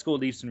here, and let's go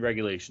Leafs in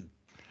regulation.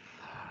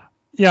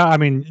 Yeah, I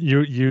mean,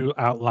 you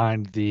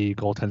outlined the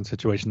goaltending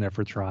situation there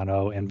for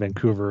Toronto, and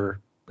Vancouver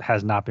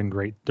has not been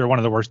great. They're one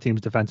of the worst teams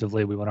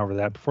defensively. We went over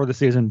that before the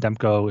season.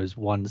 Demko is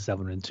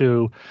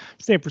 1-7-2,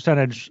 save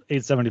percentage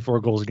 874,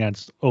 goals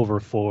against, over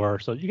 4.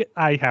 So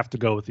I have to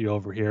go with the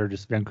over here.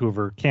 Just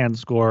Vancouver can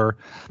score,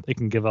 they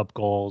can give up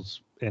goals.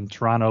 And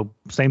Toronto,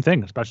 same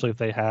thing, especially if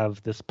they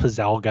have this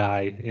Pizzelle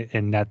guy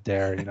in net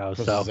there,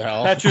 So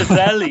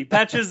Petruzzelli.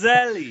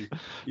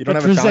 You don't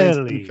have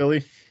Italians in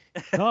Philly?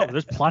 No,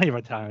 there's plenty of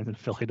Italians in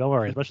Philly. Don't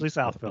worry, especially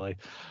South Philly.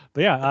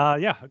 But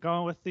yeah,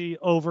 going with the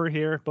over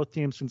here. Both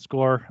teams can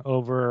score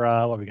over.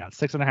 What we got?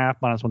 6.5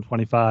 minus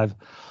 125.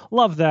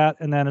 Love that.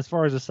 And then as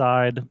far as the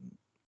side,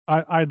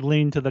 I'd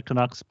lean to the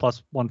Canucks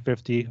plus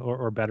 150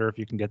 or better if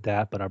you can get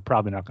that. But I'm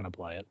probably not going to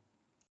play it.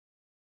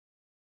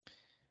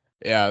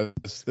 Yeah,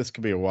 this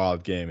could be a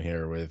wild game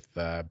here with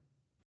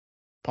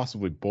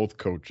possibly both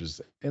coaches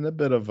in a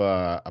bit of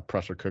a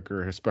pressure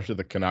cooker, especially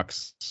the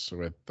Canucks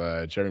with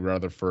Jeremy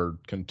Rutherford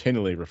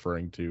continually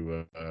referring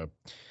to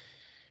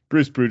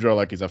Bruce Boudreau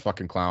like he's a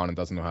fucking clown and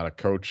doesn't know how to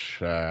coach.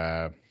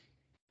 So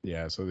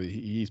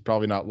he's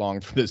probably not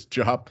long for this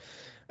job.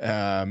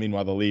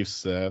 Meanwhile, the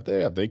Leafs,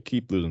 they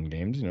keep losing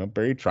games.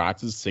 Barry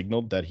Trotz has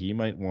signaled that he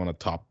might want a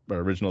top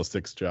original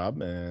six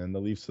job, and the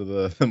Leafs are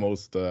the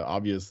most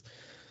obvious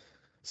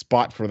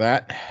spot for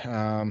that.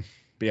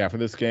 But yeah, for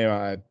this game,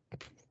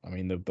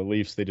 the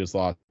Leafs, they just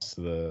lost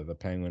to the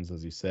Penguins,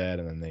 as you said,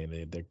 and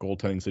then their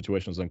goaltending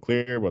situation is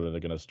unclear whether they're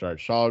going to start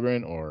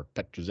Shalgren or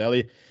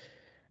Petruzzelli.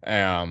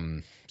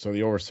 So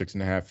the over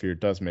 6.5 here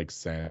does make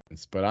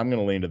sense, but I'm going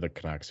to lean to the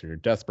Canucks here.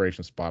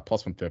 Desperation spot,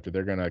 plus 150.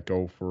 They're going to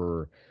go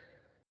for,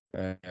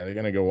 they're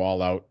going to go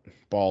all out,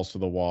 balls to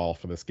the wall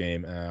for this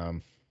game.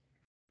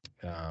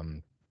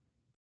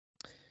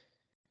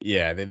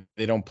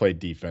 They don't play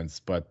defense,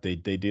 but they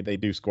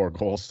do score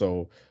goals,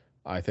 so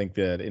I think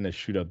that in a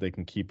shootout they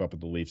can keep up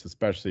with the Leafs,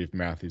 especially if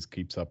Matthews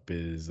keeps up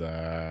his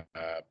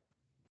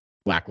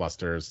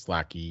lackluster,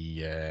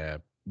 slacky,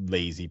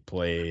 lazy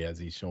play as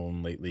he's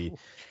shown lately.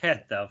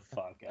 Get the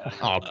fuck out!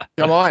 Oh,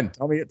 come on!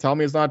 Tell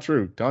me it's not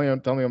true. Tell me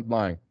I'm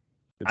lying.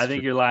 I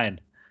think you're lying.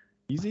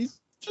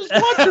 He's just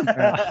watch him,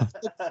 man.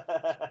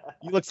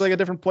 He looks like a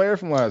different player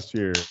from last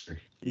year.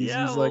 He's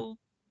like.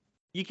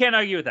 You can't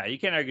argue with that.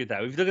 If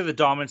you look at the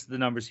dominance of the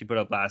numbers he put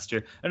up last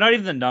year, and not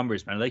even the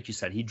numbers, man, like you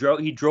said, he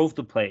drove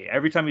the play.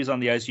 Every time he was on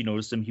the ice, you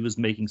noticed him. He was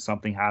making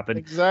something happen.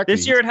 Exactly.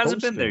 This year, it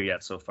hasn't been there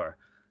yet so far.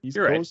 He's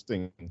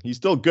coasting. Right. He's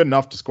still good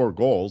enough to score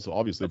goals,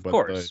 obviously, but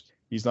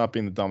he's not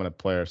being the dominant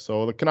player.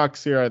 So the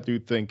Canucks here, I do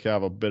think,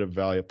 have a bit of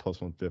value at plus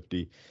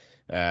 150,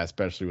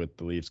 especially with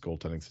the Leafs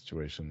goaltending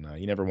situation.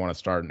 You never want to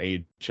start an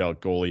AHL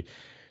goalie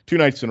 2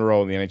 nights in a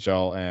row in the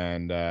NHL,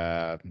 and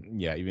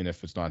even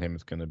if it's not him,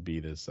 it's going to be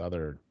this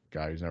other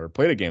guy who's never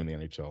played a game in the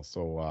NHL.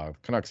 So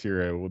Canucks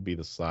here would be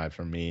the side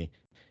for me,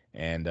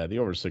 and the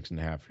over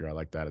 6.5 here, I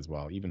like that as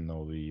well, even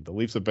though the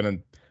Leafs have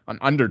been an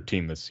under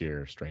team this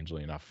year,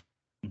 strangely enough.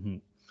 Mm-hmm.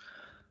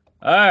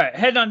 All right,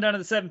 heading on down to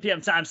the 7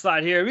 p.m. time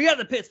slot here. We got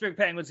the Pittsburgh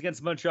Penguins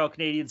against the Montreal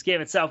Canadiens.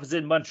 Game itself is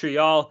in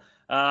Montreal.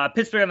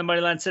 Pittsburgh on the money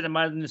line sitting at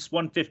minus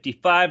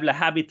 155. Le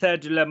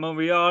Habitat de la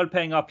Montreal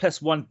paying off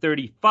plus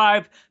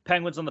 135.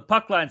 Penguins on the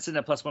puck line sitting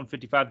at plus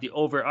 155. The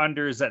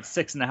over-under is at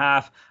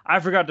 6.5. I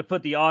forgot to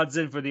put the odds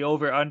in for the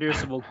over-under,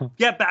 so we'll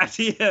get back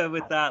to you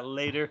with that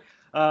later.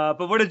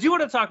 But what I do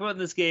want to talk about in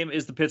this game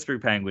is the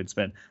Pittsburgh Penguins,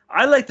 man.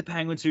 I like the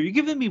Penguins here. You're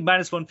giving me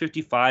minus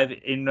 155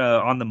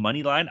 on the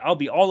money line. I'll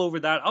be all over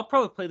that. I'll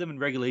probably play them in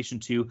regulation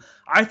too.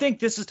 I think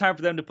this is time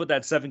for them to put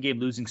that 7-game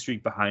losing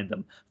streak behind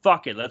them.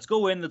 Fuck it. Let's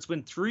go in. Let's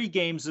win 3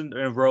 games in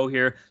a row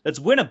here. Let's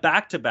win a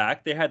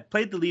back-to-back. They had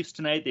played the Leafs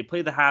tonight. They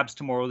play the Habs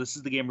tomorrow. This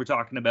is the game we're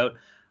talking about.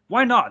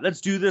 Why not?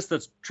 Let's do this.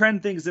 Let's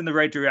trend things in the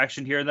right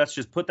direction here. Let's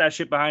just put that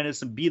shit behind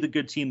us and be the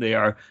good team they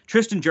are.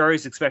 Tristan Jarry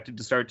is expected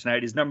to start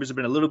tonight. His numbers have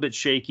been a little bit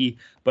shaky,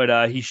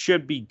 but he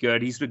should be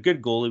good. He's a good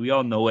goalie. We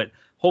all know it.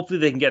 Hopefully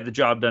they can get the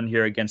job done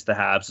here against the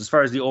Habs. As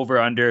far as the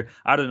over-under,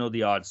 I don't know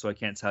the odds, so I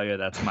can't tell you.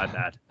 That's my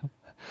bad.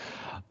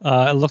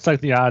 It looks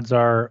like the odds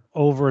are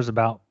over is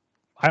about,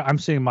 I'm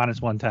seeing minus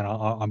 110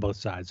 on both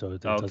sides. So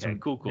it okay,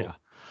 cool. Yeah.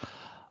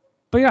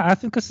 But yeah, I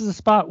think this is a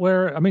spot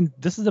where,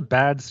 this is a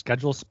bad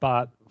schedule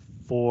spot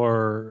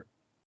for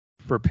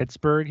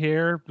Pittsburgh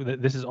here.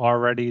 This is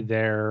already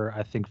their,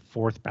 I think,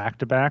 4th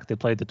back-to-back. They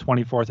played the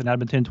 24th in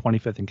Edmonton,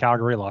 25th in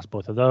Calgary, lost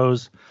both of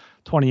those.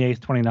 28th,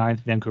 29th,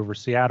 Vancouver,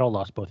 Seattle,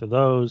 lost both of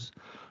those.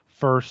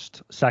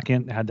 1st,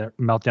 2nd, had their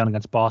meltdown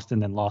against Boston,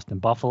 then lost in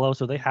Buffalo.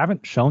 So they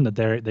haven't shown that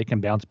they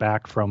can bounce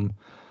back from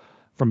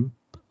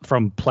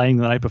playing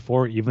the night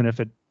before, even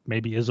if it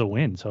maybe is a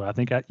win. So I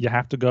think you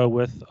have to go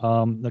with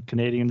the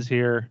Canadians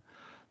here.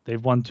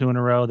 They've won 2 in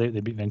a row. They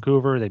beat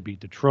Vancouver. They beat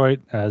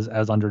Detroit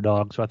as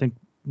underdogs. So I think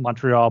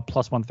Montreal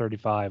plus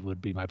 135 would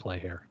be my play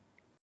here.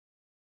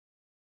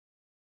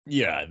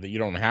 Yeah, you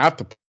don't have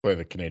to play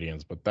the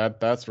Canadians, but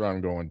that's where I'm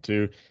going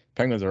too.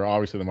 Penguins are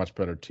obviously the much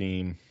better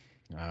team.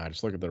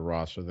 Just look at their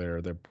roster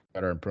there. They're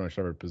better in pretty much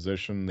every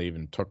position. They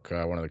even took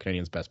one of the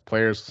Canadians' best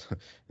players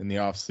in the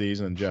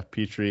offseason, Jeff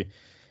Petrie.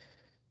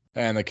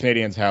 And the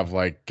Canadians have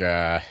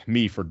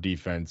me for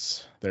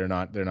defense. They're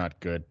not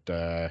good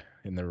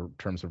in their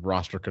terms of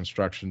roster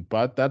construction.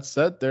 But that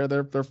said, they're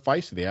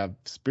feisty. They have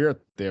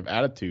spirit. They have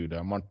attitude.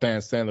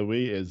 Martin St.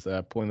 Louis is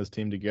pulling this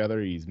team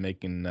together. He's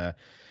making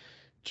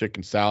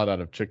chicken salad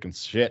out of chicken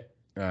shit.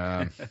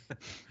 So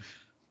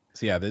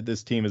yeah,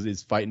 this team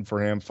is fighting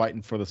for him,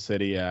 fighting for the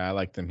city. I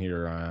like them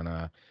here on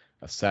a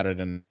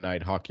Saturday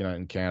night hockey night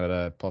in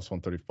Canada, plus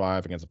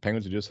 135 against the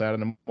Penguins, who just had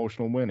an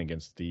emotional win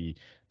against the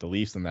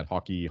Leafs in that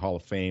Hockey Hall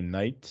of Fame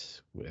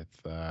night with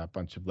a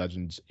bunch of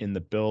legends in the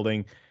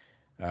building.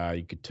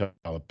 You could tell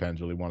the Pens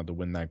really wanted to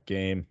win that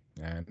game.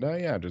 And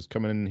just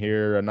coming in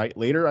here a night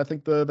later, I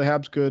think the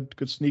Habs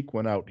could sneak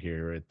one out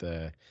here at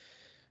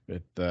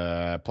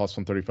plus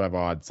 135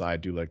 odds. I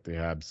do like the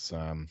Habs.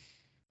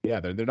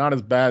 They're not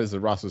as bad as the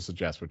roster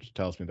suggests, which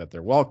tells me that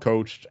they're well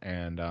coached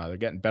and they're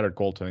getting better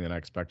goaltending than I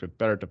expected,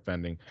 better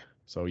defending.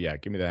 So yeah,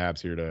 give me the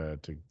Habs here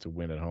to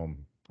win at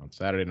home on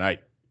Saturday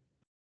night.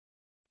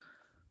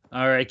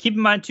 All right. Keep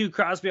in mind too,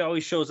 Crosby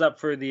always shows up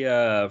for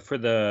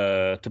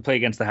to play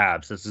against the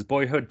Habs. That's his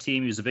boyhood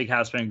team. He was a big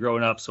Habs fan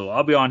growing up, so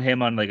I'll be on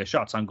him on a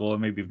shots on goal or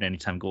maybe even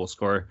anytime goal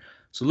scorer.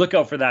 So look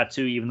out for that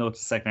too, even though it's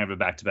the second half of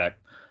back-to-back.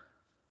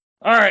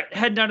 All right,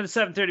 heading down to the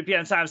 7:30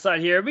 p.m. time slot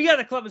here. We got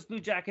the Columbus Blue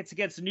Jackets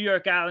against the New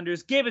York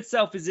Islanders. Game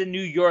itself is in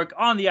New York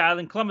on the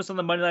island. Columbus on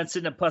the money line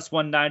sitting at plus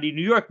 190.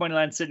 New York money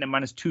line sitting at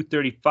minus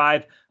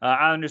 235.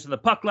 Islanders on the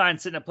puck line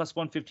sitting at plus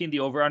 115.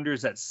 The over-under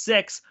is at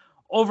 6.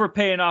 Over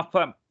paying off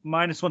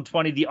minus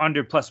 120. The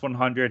under plus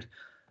 100.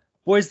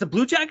 Boys, the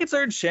Blue Jackets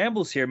are in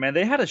shambles here, man.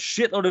 They had a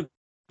shitload of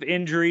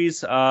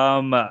injuries.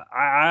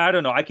 I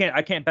don't know. I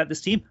can't bet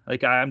this team.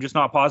 I'm just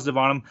not positive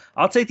on them.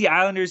 I'll take the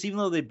Islanders, even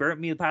though they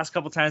burnt me the past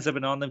couple times I've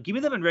been on them. Give me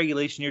them in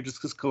regulation here, just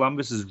because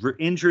Columbus is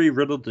injury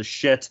riddled to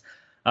shit.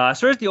 As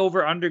far as the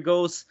over under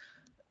goes,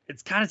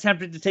 it's kind of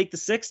tempted to take the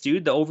 6,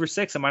 dude. The over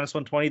 6 at minus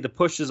 120. The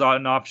push is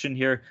an option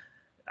here.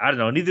 I don't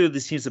know. Neither of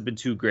these teams have been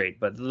too great,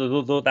 but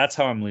that's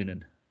how I'm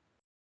leaning.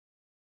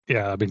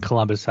 Yeah,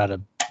 Columbus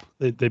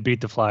they beat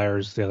the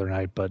Flyers the other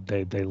night, but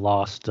they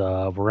lost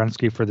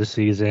Werenski for the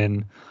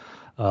season.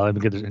 Let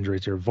me get those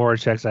injuries here.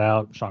 Voracek's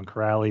out. Sean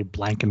Corrali,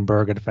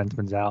 Blankenberg, a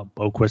defenseman's out.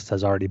 Boquist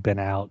has already been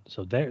out.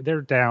 So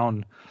they're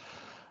down.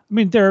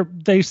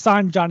 They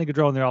signed Johnny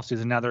Gaudreau in the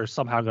offseason. Now they're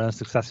somehow going to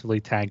successfully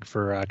tank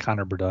for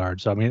Connor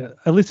Bedard. So,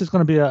 at least it's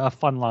going to be a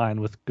fun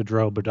line with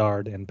Gaudreau,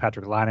 Bedard, and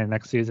Patrick Laine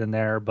next season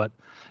there. But,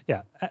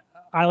 yeah,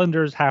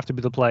 Islanders have to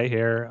be the play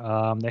here.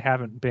 They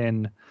haven't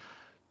been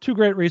too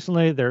great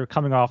recently. They're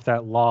coming off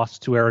that loss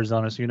to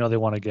Arizona, so they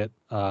want to get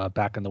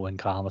back in the win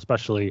column,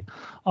 especially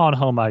on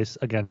home ice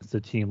against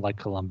a team like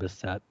Columbus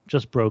that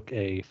just broke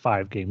a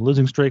 5-game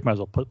losing streak. Might as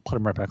well put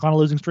them right back on a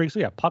losing streak. So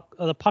yeah,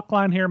 the puck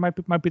line here might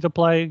be the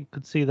play. You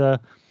could see the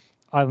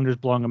Islanders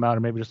blowing them out,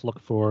 or maybe just look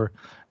for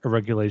a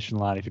regulation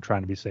line if you're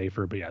trying to be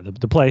safer. But yeah,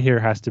 the play here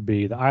has to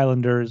be the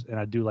Islanders, and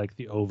I do like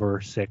the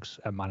over 6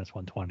 at minus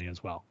 120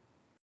 as well.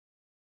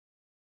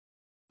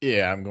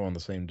 Yeah, I'm going the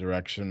same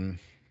direction.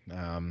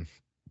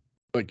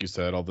 Like you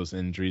said, all those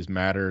injuries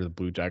matter. The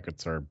Blue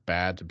Jackets are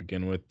bad to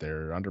begin with.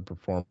 They're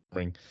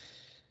underperforming.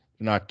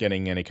 not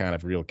getting any kind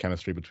of real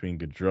chemistry between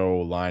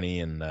Gaudreau,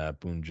 Laine, and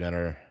Boone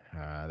Jenner.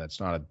 That's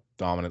not a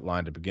dominant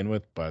line to begin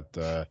with, but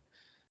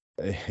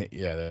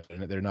yeah,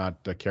 they're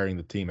not carrying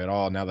the team at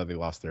all now that they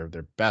lost their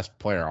best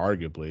player,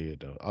 arguably,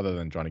 other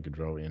than Johnny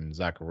Gaudreau and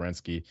Zach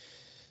Werenski.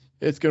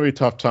 It's going to be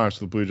tough times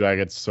for the Blue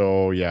Jackets.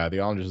 So, yeah, the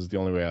Islanders is the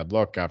only way I'd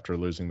look after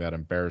losing that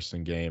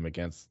embarrassing game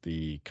against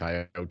the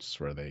Coyotes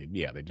where they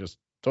just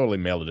totally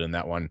mailed it in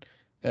that one.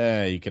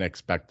 You can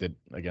expect it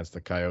against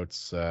the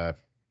Coyotes.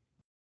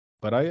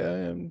 But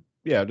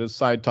just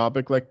side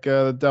topic, like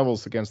the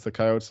Devils against the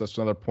Coyotes, that's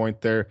another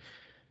point there.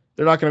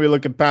 They're not going to be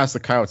looking past the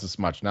Coyotes as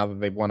much now that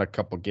they've won a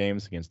couple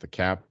games against the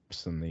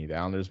Caps and the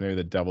Islanders. Maybe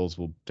the Devils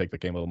will take the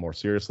game a little more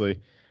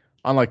seriously,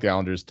 unlike the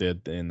Islanders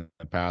did in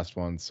the past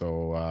one.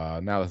 So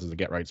now this is a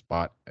get-right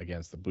spot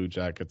against the Blue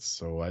Jackets.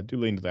 So I do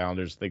lean to the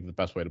Islanders. I think the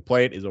best way to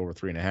play it is over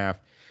 3.5.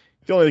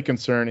 The only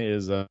concern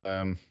is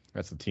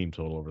that's the team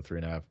total, over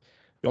 3.5.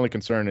 The only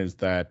concern is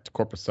that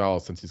Korpisalo,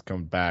 since he's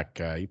come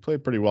back, he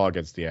played pretty well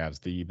against the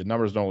Avs. The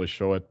numbers don't always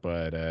show it,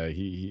 but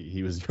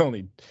he was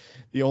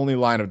the only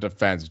line of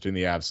defense between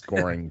the Avs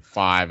scoring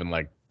 5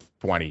 and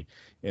 20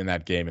 in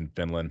that game in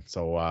Finland.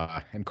 So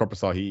and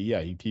Korpisalo,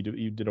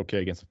 he did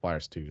okay against the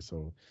Flyers too.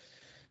 So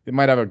they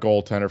might have a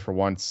goaltender for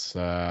once,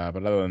 but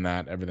other than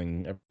that,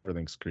 everything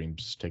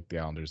screams take the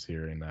Islanders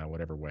here in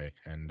whatever way.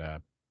 And I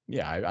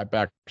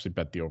actually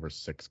bet the over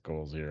 6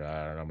 goals here.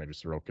 I don't know, maybe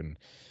Sorokin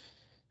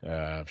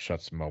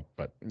shuts them up,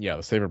 but yeah,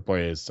 the safer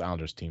play is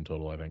Islanders team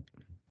total, I think.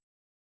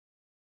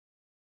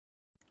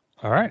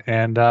 All right,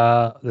 and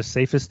the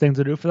safest thing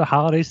to do for the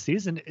holiday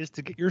season is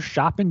to get your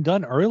shopping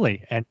done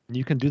early, and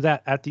you can do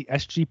that at the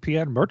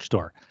SGPN merch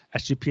store.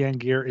 SGPN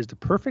gear is the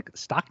perfect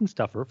stocking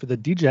stuffer for the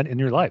DGen in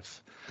your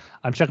life.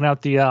 I'm checking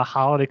out the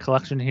holiday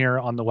collection here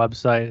on the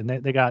website, and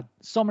they got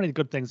so many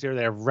good things here.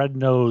 They have red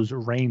nose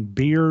rain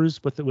beers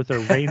with a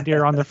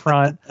reindeer on the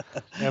front.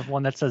 They have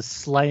one that says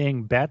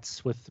sleighing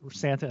bets with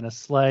Santa in a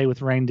sleigh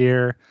with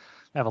reindeer.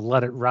 They have a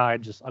let it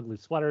ride, just ugly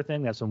sweater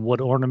thing. They have some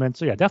wood ornaments.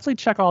 So yeah, definitely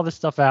check all this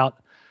stuff out.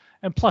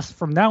 And plus,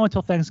 from now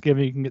until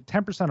Thanksgiving, you can get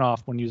 10%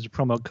 off when you use the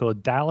promo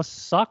code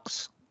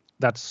DallasSucks.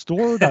 That's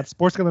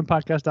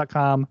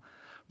store.sportsgamblingpodcast.com.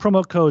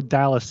 Promo code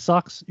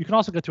DallasSucks. You can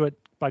also get to it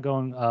by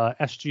going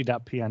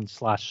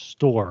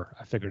sg.pn/store,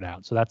 I figured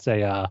out. So that's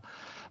a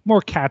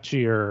more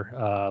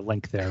catchier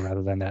link there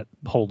rather than that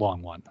whole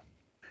long one.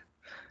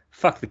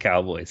 Fuck the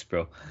Cowboys,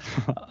 bro.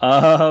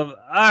 All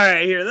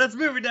right, here. Let's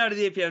move it down to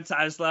the 8 p.m.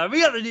 time slot.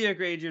 We got the New York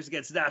Rangers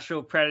against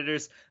Nashville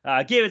Predators.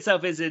 Game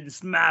itself is in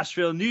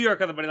Smashville. New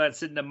York on the money line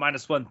sitting at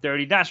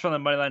 -130. Nashville on the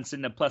money line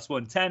sitting at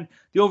 +110.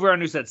 The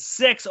over-under is at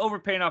 6. Over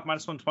paying off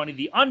 -120.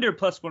 The under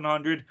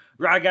 +100.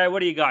 Rod Guy, what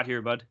do you got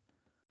here, bud?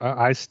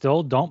 I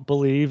still don't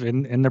believe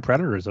in the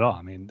Predators at all.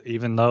 I mean,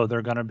 even though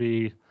they're going to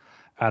be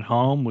at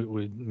home,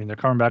 they're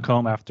coming back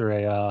home after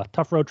a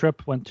tough road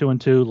trip. Went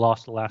 2-2,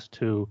 lost the last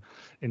 2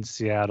 in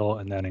Seattle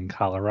and then in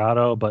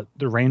Colorado. But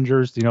the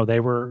Rangers, they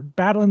were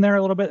battling there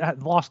a little bit.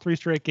 Had lost 3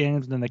 straight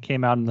games, and then they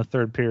came out in the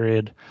third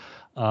period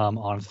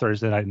on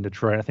Thursday night in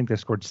Detroit. I think they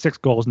scored 6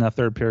 goals in that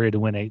third period to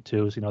win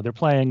 8-2. So, they're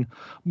playing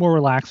more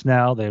relaxed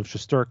now. They have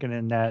Shesterkin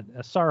in net.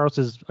 Saros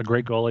is a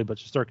great goalie, but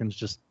Shesterkin's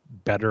just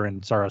better,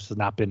 and Saros has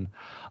not been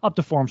up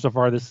to form so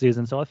far this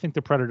season. So I think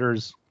the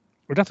Predators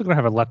are definitely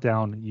going to have a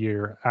letdown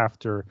year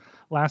after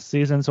last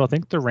season. So I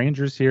think the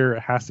Rangers here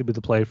has to be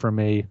the play for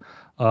me.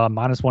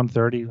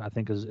 -130, I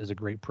think, is a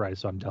great price.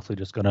 So I'm definitely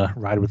just going to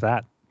ride with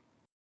that.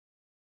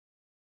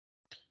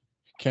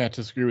 Can't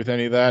disagree with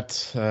any of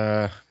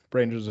that.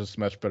 Rangers is a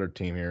much better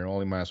team here.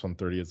 Only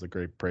 -130 is a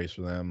great price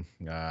for them.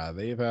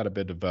 They've had a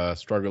bit of a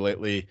struggle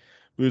lately,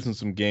 losing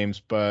some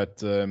games,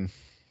 but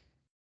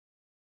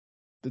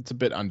it's a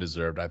bit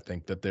undeserved. I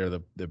think that they're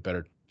the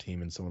better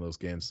team in some of those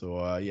games. So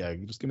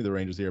just give me the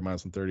Rangers here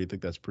 -130. I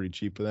think that's pretty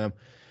cheap for them.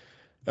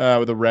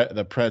 With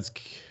the Preds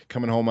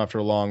coming home after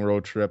a long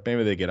road trip,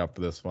 maybe they get up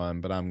for this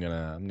one, but I'm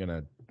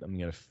gonna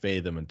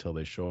fade them until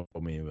they show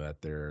me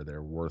that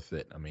they're worth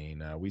it. I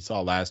mean, we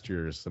saw last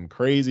year some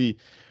crazy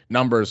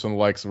numbers from the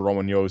likes of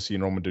Roman Josi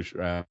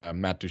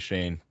and Matt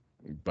Duchene,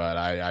 but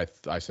I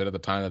said at the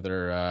time that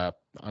they're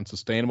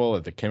unsustainable,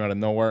 that they came out of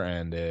nowhere,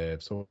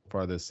 and so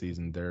far this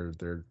season they're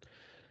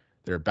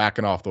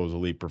backing off those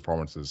elite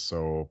performances.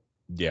 So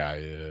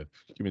give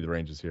me the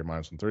Rangers here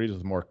 -130. This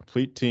is a more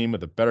complete team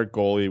with a better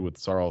goalie, with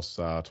Saros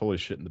totally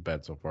shit in the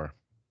bed so far.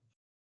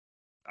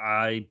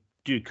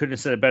 Couldn't have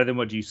said it better than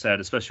what you said,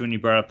 especially when you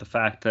brought up the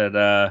fact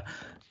that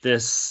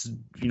this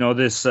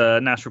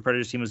Nashville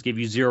Predators team has gave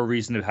you zero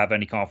reason to have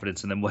any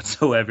confidence in them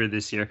whatsoever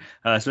this year,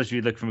 especially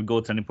if you look from a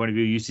goaltending point of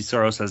view. UC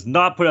Saros has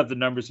not put up the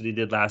numbers that he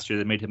did last year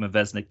that made him a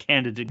Vezina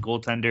candidate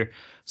goaltender.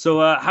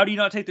 So how do you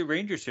not take the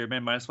Rangers here,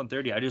 man?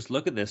 -130. I just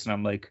look at this and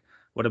I'm like,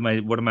 what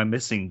am I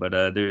missing?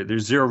 But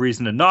there's zero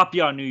reason to not be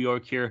on New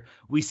York here.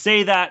 We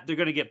say that they're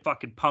going to get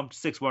fucking pumped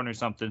 6-1 or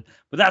something,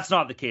 but that's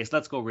not the case.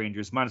 Let's go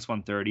Rangers,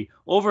 -130.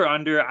 Over,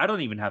 under, I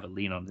don't even have a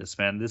lean on this,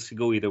 man. This could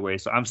go either way,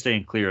 so I'm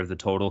staying clear of the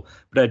total.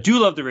 But I do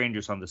love the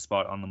Rangers on this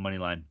spot on the money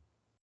line.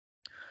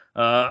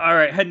 All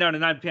right, heading down to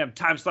 9 p.m.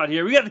 time slot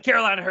here. We got the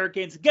Carolina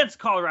Hurricanes against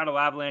Colorado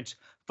Avalanche.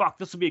 fuck,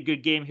 this will be a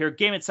good game here.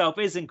 Game itself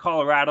is in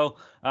Colorado.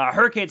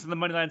 Hurricanes on the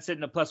money line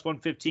sitting at plus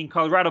 115.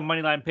 Colorado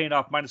money line paying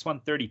off minus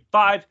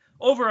 135.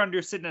 Over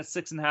under sitting at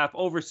 6.5.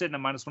 Over sitting at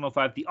minus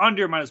 105. The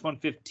under minus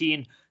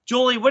 115.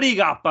 Jolie, what do you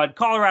got, bud?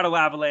 Colorado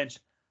Avalanche.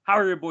 How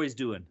are your boys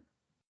doing?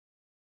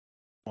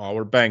 Well,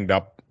 we're banged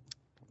up.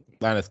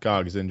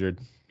 Landeskog is injured.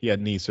 He had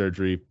knee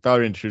surgery.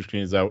 Valeri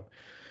Nichushkin is out.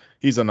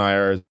 He's on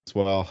IR as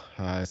well.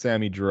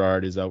 Sammy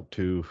Girard is out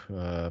too.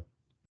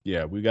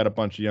 Yeah, we got a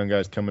bunch of young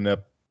guys coming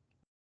up.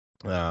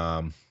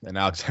 And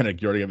Alexander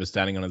Georgiev is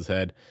standing on his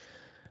head,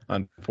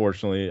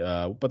 unfortunately.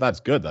 But that's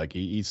good. Like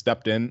he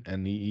stepped in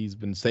and he's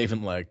been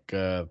saving like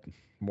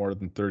more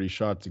than 30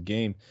 shots a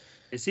game.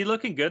 Is he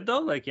looking good though?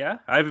 Like, yeah,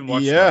 I haven't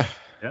watched. Yeah.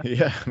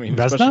 I mean,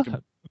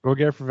 Vezina? Go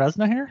get it for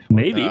Vezina here?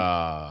 Maybe.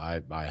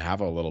 I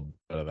have a little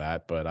bit of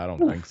that, but I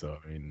don't think so.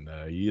 I mean,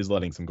 he is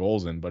letting some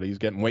goals in, but he's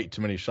getting way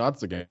too many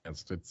shots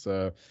against. It's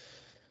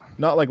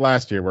not like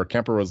last year where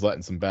Kemper was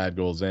letting some bad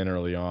goals in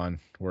early on,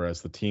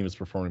 whereas the team is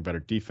performing better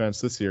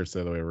defense. This year it's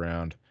the other way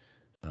around.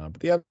 But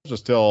the Avs are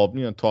still,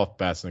 12th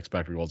best in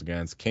expected goals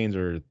against. Canes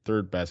are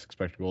third best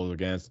expected goals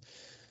against.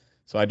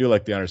 So I do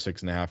like the under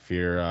 6.5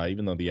 here,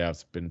 even though the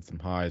Avs have been in some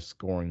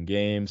high-scoring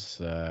games.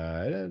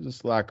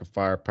 Just lack of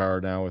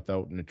firepower now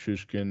without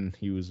Nichushkin.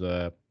 He was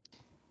a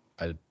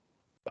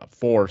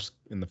force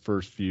in the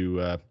first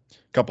few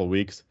couple of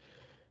weeks.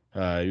 He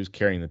was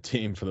carrying the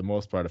team for the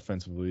most part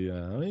offensively.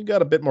 He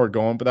got a bit more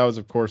going, but that was,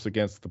 of course,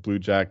 against the Blue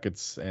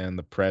Jackets and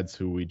the Preds,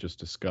 who we just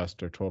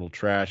discussed are total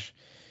trash.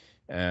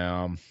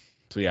 So,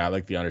 yeah, I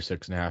like the under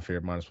 6.5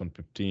 here, minus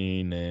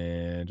 115,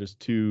 and just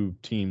two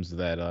teams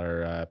that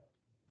are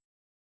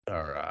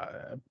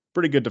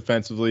pretty good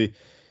defensively,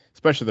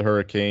 especially the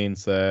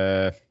Hurricanes.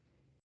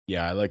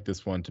 Yeah, I like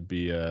this one to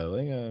be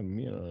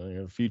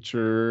a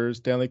future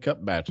Stanley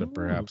Cup matchup,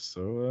 perhaps.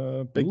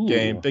 So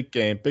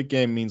big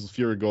game means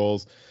fewer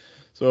goals.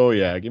 So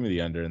yeah, give me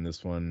the under in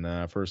this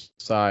one. First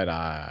side,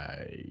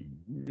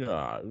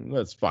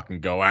 let's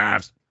fucking go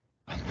Avs.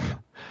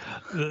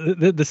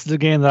 This is a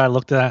game that I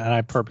looked at and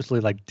I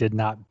purposely did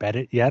not bet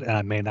it yet, and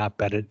I may not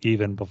bet it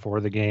even before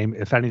the game.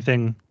 If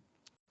anything,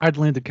 I'd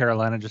lean to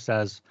Carolina just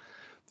as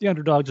the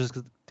underdog, just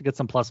to get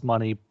some plus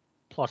money,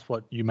 plus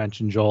what you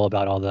mentioned, Joel,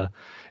 about all the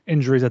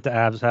injuries that the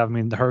Avs have. I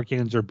mean, the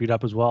Hurricanes are beat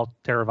up as well.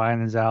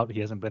 Teravainen's out. He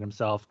hasn't been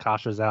himself.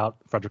 Kasha's out.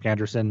 Frederik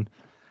Andersen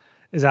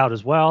is out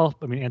as well.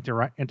 I mean,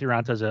 Antti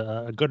Raanta is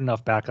a good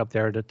enough backup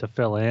there to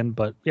fill in.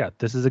 But, yeah,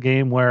 this is a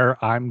game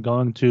where I'm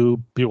going to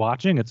be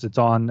watching. It's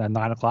on at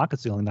 9 o'clock.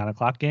 It's the only 9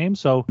 o'clock game.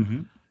 So,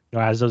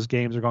 as those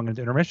games are going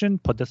into intermission,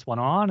 put this one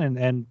on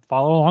and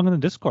follow along in the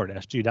Discord,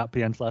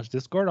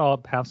 sg.pn/Discord.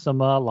 I'll have some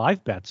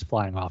live bets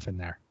flying off in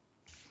there.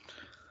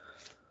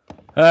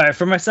 All right,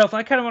 for myself,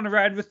 I kind of want to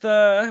ride with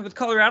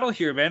Colorado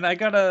here, man. I'm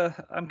kind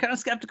of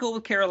skeptical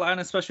with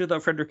Carolina, especially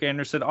without Frederik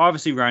Andersen.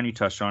 Obviously, Ryan, you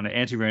touched on it.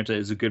 Antti Raanta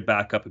is a good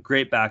backup, a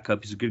great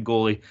backup. He's a good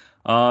goalie.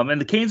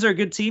 And the Canes are a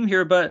good team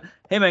here, but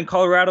hey, man,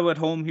 Colorado at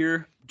home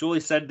here. Julie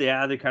said,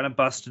 yeah, they kind of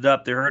busted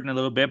up. They're hurting a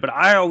little bit, but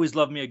I always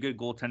love me a good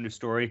goaltender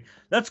story.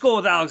 Let's go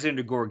with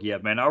Alexander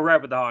Georgiev, man. I'll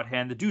ride with the hot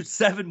hand. The dude's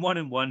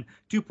 7-1-1,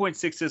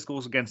 2.66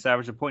 goals against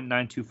average, a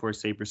 .924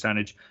 save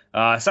percentage.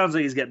 Sounds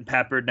like he's getting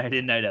peppered night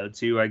in, night out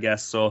too, I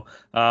guess. So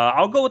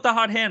I'll go with the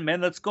hot hand,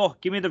 man. Let's go.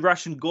 Give me the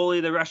Russian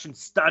goalie, the Russian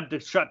stud to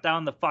shut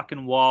down the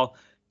fucking wall.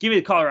 Give me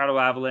the Colorado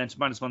Avalanche,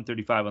 minus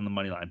 135 on the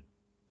money line.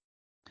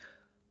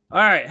 All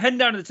right, heading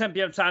down to the 10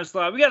 p.m. time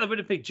slot. We got the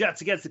Winnipeg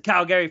Jets against the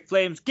Calgary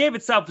Flames. Game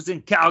itself is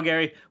in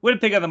Calgary.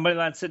 Winnipeg on the money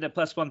line sitting at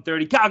plus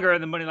 130. Calgary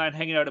on the money line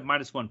hanging out at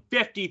minus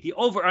 150. The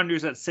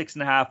over-unders at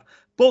 6.5.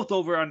 Both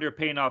over-under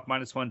paying off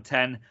minus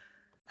 110.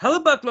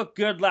 Hellebuyck looked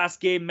good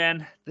last game,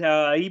 man.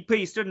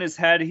 He stood in his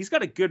head. He's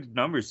got a good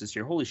numbers this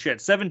year. Holy shit.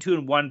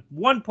 7-2-1,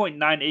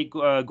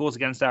 1.98 goals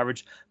against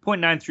average,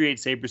 .938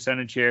 save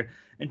percentage here.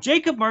 And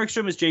Jacob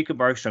Markstrom is Jacob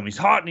Markstrom. He's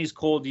hot and he's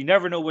cold. You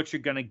never know what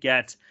you're going to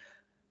get.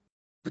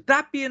 But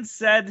that being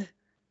said,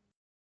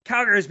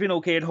 Calgary has been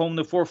okay at home.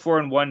 The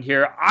 4-4-1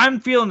 here. I'm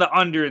feeling the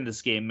under in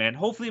this game, man.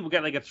 Hopefully we'll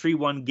get a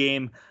 3-1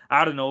 game.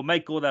 I don't know. It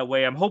might go that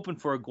way. I'm hoping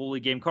for a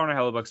goalie game. Connor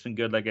Hellebuyck's been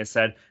good, like I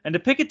said. And to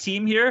pick a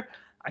team here,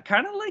 I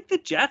kind of like the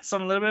Jets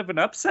on a little bit of an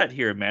upset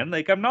here, man.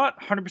 I'm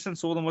not 100%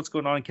 sold on what's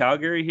going on in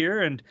Calgary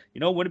here. And,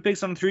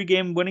 Winnipeg's on a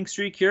 3-game winning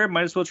streak here.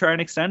 Might as well try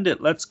and extend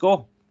it. Let's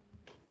go.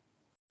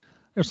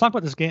 Let's talk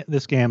about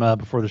this game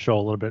before the show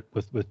a little bit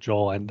with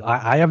Joel, and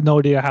I have no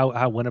idea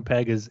how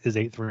Winnipeg is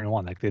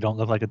 8-3-1. They don't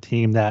look like a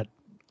team that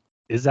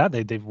is that.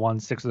 They've won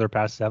 6 of their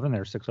past 7.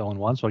 They're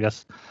 6-0-1, so I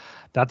guess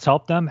that's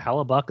helped them.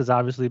 Hellebuyck has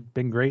obviously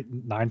been great,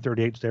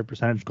 .938 save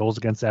percentage, goals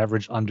against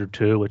average under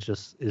 2, which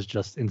is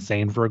just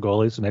insane for a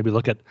goalie. So maybe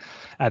look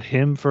at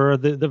him for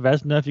the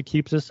Vezina if he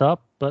keeps this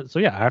up. But so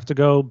yeah, I have to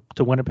go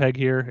to Winnipeg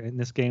here in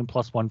this game,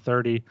 plus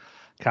 130.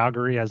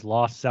 Calgary has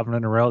lost 7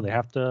 in a row. They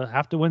have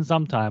to win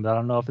sometime. I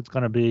don't know if it's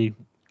going to be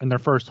in their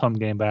first home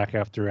game back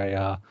after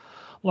a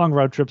long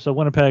road trip. So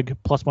Winnipeg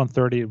plus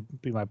 130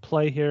 would be my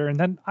play here. And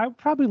then I would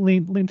probably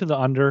lean to the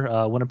under.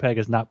 Winnipeg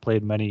has not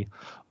played many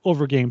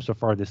over games so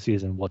far this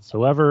season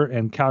whatsoever.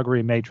 And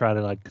Calgary may try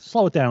to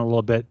slow it down a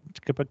little bit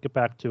to get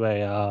back to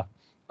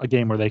a a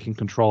game where they can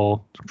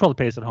control the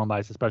pace at home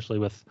ice, especially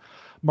with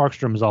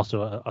Markstrom is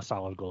also a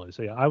solid goalie.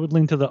 So yeah, I would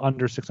lean to the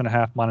under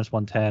 6.5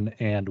 -110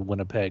 and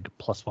Winnipeg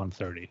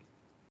 +130.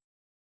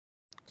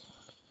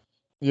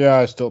 Yeah,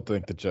 I still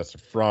think the Jets are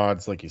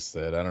frauds, like you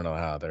said. I don't know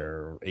how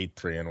they're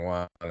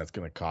 8-3-1. It's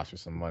going to cost you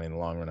some money in the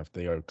long run if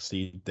they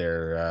exceed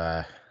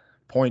their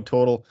point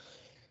total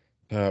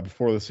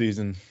before the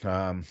season.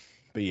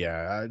 But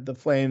yeah, the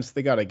Flames,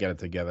 they got to get it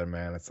together,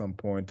 man. At some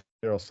point,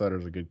 Daryl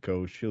Sutter's a good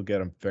coach. He'll get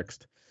them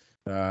fixed.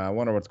 I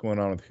wonder what's going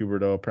on with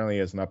Huberdeau. Apparently, he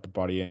has an upper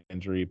body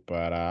injury,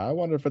 but I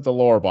wonder if it's a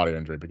lower body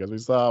injury because we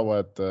saw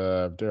what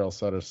Daryl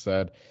Sutter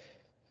said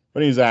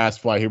when he was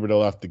asked why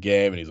Huberdeau left the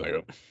game, and he's like,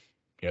 "Oh,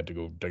 he had to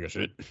go take a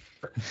shit."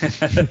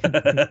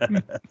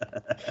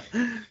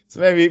 So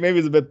maybe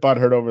he's a bit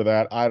butthurt over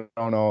that. I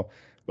don't know,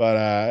 but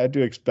I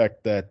do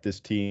expect that this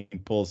team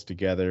pulls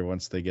together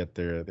once they get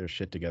their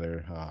shit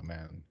together. Oh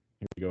man,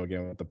 here we go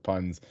again with the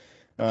puns.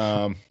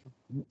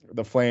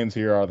 The Flames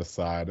here are the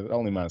side,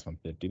 only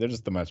 -150. They're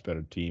just a much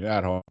better team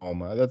at home.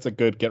 That's a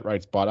good get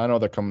right spot. I know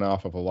they're coming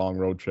off of a long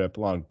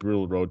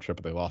brutal road trip,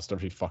 but they lost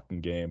every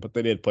fucking game. But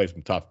they did play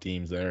some tough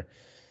teams there.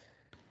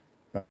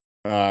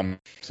 So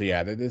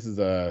yeah, this is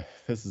a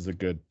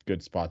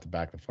good spot to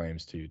back the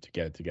Flames to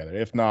get it together.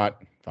 If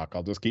not, fuck,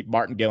 I'll just keep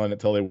Martin Gillen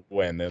until they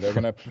win. They're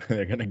gonna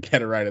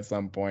get it right at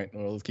some point.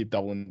 We'll just keep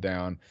doubling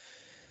down.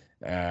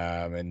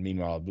 And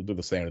meanwhile, we'll do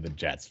the same to the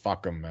Jets.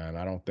 Fuck them, man.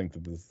 I don't think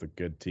that this is a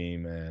good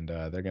team, and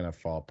they're gonna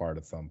fall apart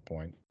at some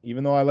point.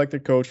 Even though I like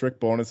their coach Rick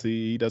Bowness,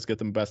 he does get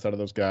the best out of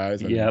those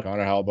guys. And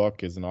Connor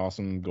Hellebuyck is an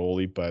awesome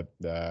goalie, but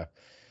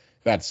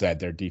that said,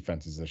 their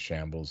defense is a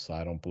shambles.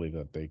 I don't believe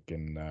that they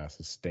can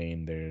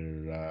sustain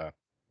their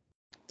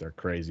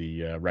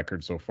crazy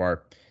record so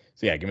far.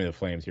 So yeah, give me the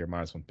Flames here,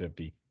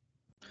 -150.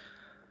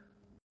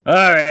 All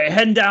right,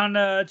 heading down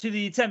to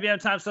the 10 p.m.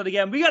 time slot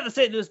again. We got the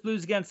St. Louis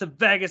Blues against the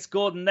Vegas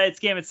Golden Knights.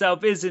 Game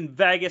itself is in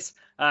Vegas.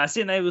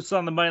 St. Louis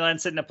on the money line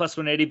sitting at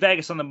 +180.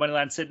 Vegas on the money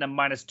line sitting at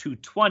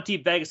 -220.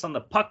 Vegas on the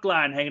puck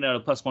line hanging out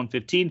at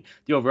 +115.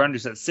 The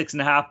over-under's at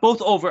 6.5.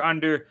 Both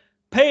over-under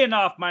paying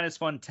off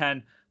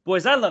 -110.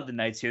 Boys, I love the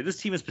Knights here.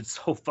 This team has been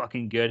so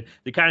fucking good.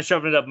 They're kind of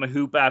shoving it up my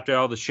hoop after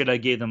all the shit I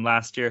gave them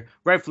last year.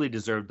 Rightfully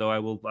deserved, though. I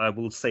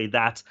will say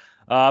that.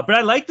 But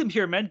I like them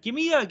here, man. Give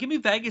me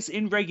Vegas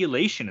in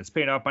regulation. It's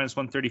paying off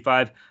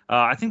 -135.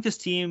 I think this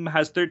team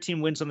has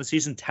 13 wins on the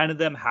season. 10 of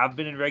them have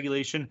been in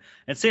regulation.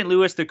 And St.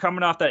 Louis, they're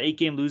coming off that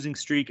 8-game losing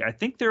streak. I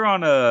think they're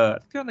on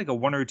like a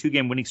 1 or 2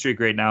 game winning streak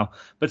right now.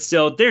 But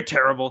still, they're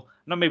terrible.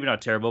 No, maybe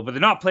not terrible, but they're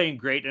not playing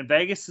great. And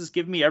Vegas has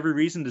given me every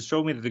reason to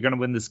show me that they're going to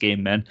win this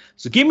game, man.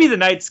 So give me the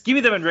Knights. Give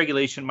me them in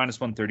regulation,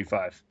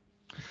 -135.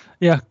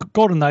 Yeah,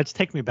 Golden Knights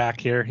take me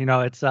back here. You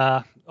know, it's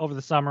over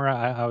the summer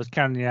I was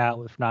counting you out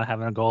with not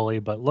having a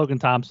goalie, but Logan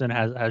Thompson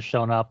has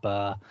shown up.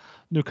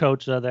 New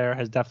coach there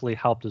has definitely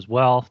helped as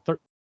well.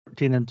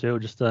 13-2,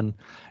 just an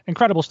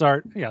incredible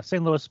start. Yeah,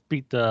 St. Louis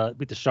beat the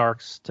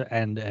Sharks to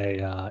end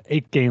a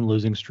 8-game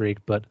losing streak,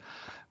 but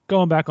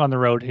going back on the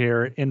road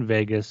here in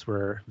Vegas,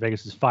 where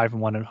Vegas is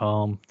 5-1 at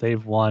home,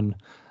 they've won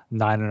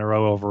 9 in a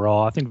row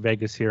overall. I think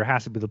Vegas here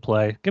has to be the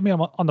play. Give me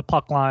on the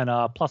puck line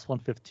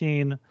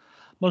 +115.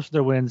 Most of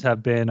their wins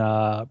have been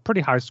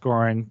pretty high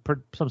scoring,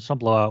 some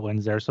blowout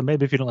wins there. So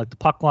maybe if you don't like the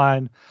puck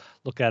line,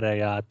 look at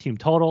a team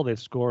total. They've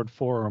scored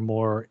 4 or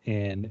more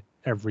in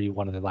every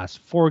one of the last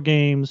 4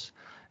 games.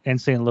 And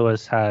St.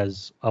 Louis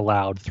has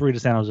allowed 3 to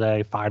San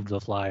Jose, 5 to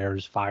the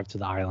Flyers, 5 to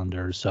the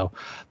Islanders. So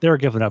they're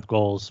giving up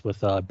goals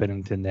with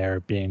Binnington there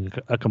being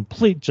a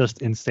complete,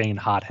 just insane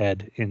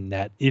hothead in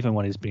net, even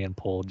when he's being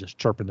pulled, just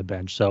chirping the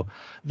bench. So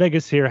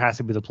Vegas here has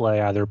to be the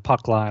play, either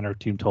puck line or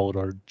team total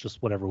or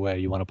just whatever way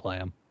you want to play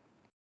them.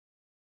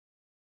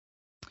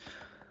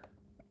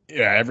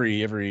 Yeah,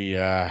 every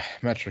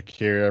metric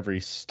here, every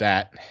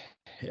stat,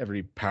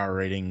 every power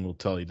rating will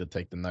tell you to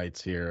take the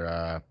Knights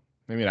here.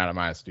 Maybe not a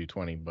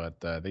 -220, but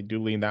they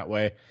do lean that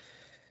way.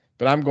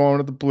 But I'm going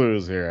with the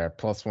Blues here at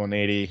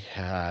 +180.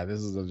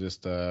 This is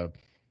just a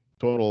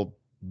total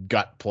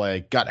gut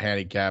play, gut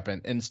handicap,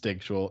 and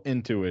instinctual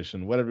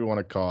intuition, whatever you want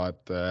to call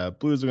it. The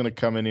Blues are going to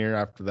come in here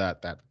after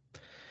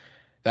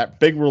that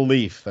big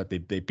relief that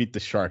they beat the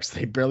Sharks.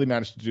 They barely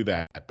managed to do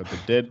that, but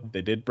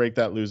they did break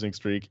that losing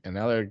streak, and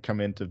now they're going to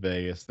come into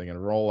Vegas. They're going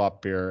to roll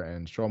up here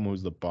and show them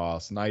who's the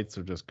boss. Knights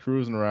are just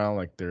cruising around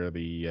like they're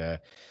the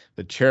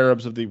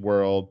cherubs of the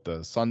world,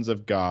 the sons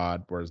of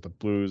God, whereas the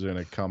Blues are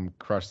going to come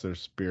crush their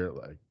spirit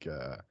like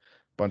a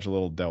bunch of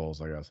little devils,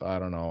 I guess. I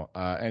don't know.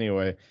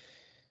 Anyway,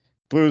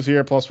 Blues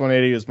here,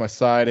 +180 is my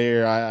side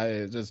here.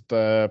 I just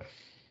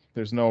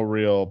there's no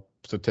real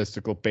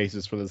statistical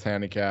basis for this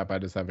handicap. I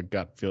just have a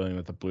gut feeling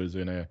that the Blues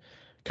are going to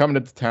come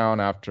into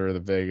town after the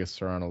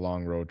Vegas are on a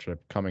long road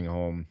trip, coming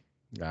home,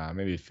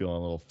 maybe feeling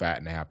a little fat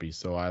and happy.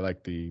 So I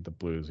like the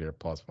Blues here,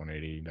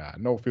 +180.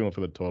 No feeling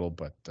for the total,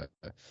 but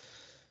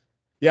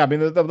yeah, I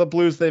mean the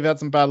Blues, they've had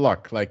some bad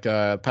luck. Like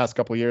past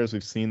couple of years,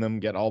 we've seen them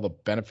get all the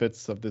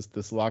benefits of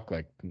this luck,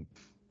 like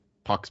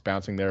pucks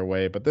bouncing their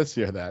way. But this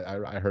year, that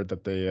I heard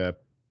that they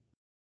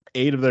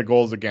 8 of their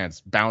goals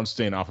against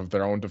bounced in off of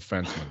their own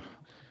defenseman.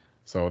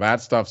 So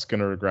that stuff's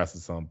gonna regress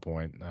at some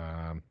point.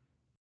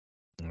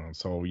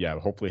 So yeah,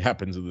 hopefully it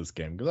happens in this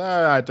game because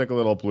I took a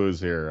little Blues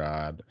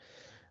here.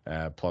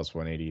 Plus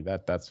 180.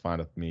 That's fine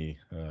with me.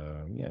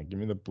 Yeah, give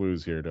me the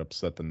Blues here to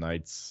upset the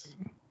Knights.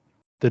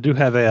 They do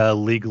have a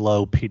league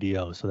low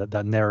PDO, so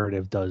that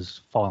narrative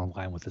does fall in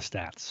line with the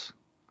stats.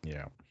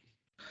 Yeah.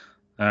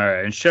 All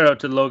right, and shout out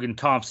to Logan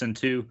Thompson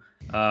too.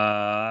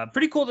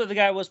 Pretty cool that the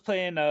guy was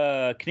playing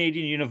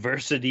Canadian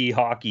university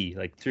hockey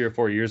like 3 or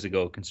 4 years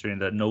ago, considering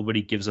that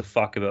nobody gives a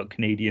fuck about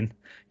Canadian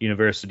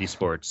university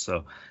sports.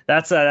 So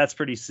that's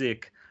pretty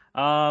sick.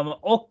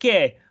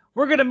 Okay.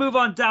 We're going to move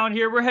on down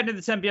here. We're heading to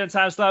the 10 p.m.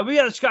 time slot. We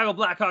got the Chicago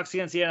Blackhawks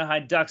against the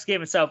Anaheim Ducks.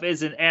 Game itself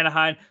is in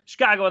Anaheim.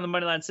 Chicago on the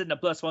money line sitting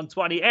at plus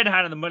 120.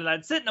 Anaheim on the money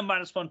line sitting at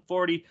minus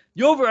 140.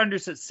 The over-under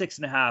at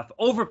 6.5.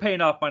 Over paying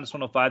off minus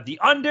 105. The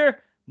under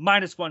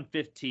minus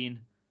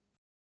 115.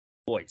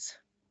 Boys,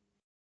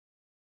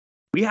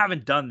 we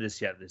haven't done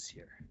this yet this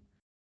year.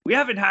 We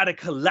haven't had a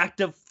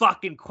collective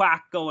fucking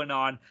quack going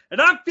on,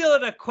 and I'm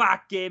feeling a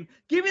quack game.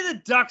 Give me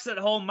the Ducks at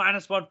home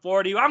minus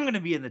 140. I'm going to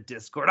be in the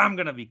Discord. I'm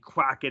going to be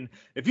quacking.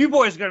 If you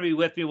boys are going to be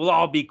with me, we'll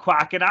all be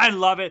quacking. I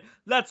love it.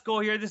 Let's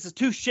go here. This is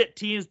two shit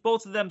teams.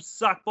 Both of them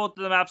suck. Both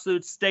of them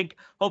absolute stink.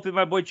 Hopefully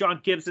my boy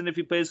John Gibson, if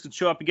he plays, can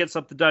show up and get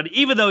something done,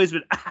 even though he's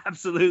been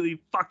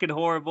absolutely fucking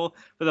horrible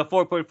with a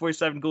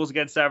 4.47 goals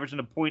against average and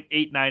a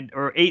 .89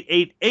 or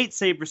 888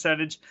 save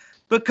percentage.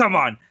 But come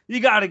on, you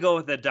got to go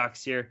with the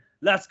Ducks here.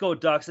 Let's go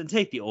Ducks and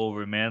take the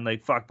over, man.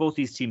 Like, fuck, both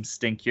these teams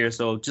stink here.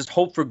 So just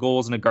hope for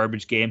goals in a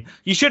garbage game.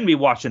 You shouldn't be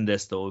watching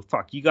this, though.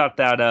 Fuck, you got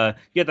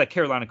that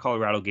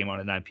Carolina-Colorado game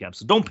on at 9 p.m.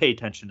 So don't pay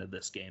attention to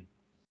this game.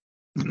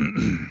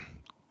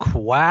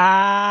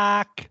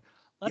 Quack.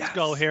 Let's Yes.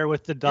 go here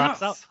with the Ducks.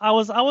 Yes. I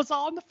was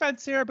on the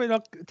fence here,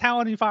 but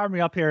Talon, you fired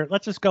me up here.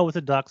 Let's just go with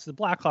the Ducks. The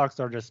Blackhawks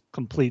are just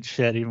complete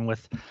shit, even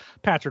with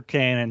Patrick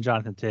Kane and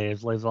Jonathan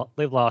Toews.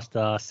 They've lost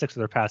 6 of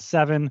their past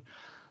 7.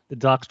 The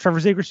Ducks. Trevor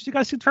Zegras. Did you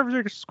guys see Trevor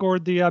Zegras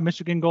scored the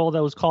Michigan goal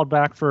that was called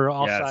back for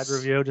offside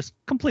review? Just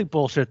complete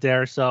bullshit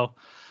there. So,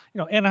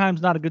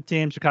 Anaheim's not a good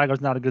team.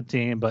 Chicago's not a good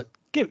team, but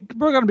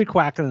we're going to be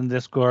quacking in the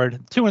Discord.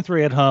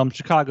 2-3 at home.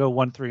 Chicago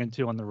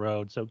 1-3-2 on the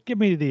road. So give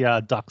me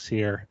the Ducks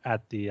here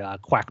at the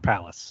Quack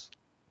Palace.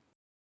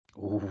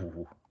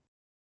 Ooh.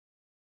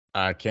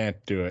 I can't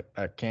do it.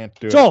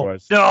 Joel.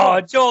 Boys.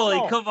 No,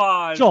 Jolie, come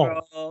on,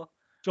 bro.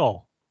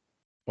 Joel.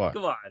 What?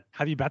 Come on.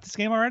 Have you bet this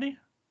game already?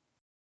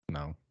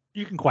 No.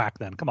 You can quack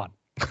then. Come on.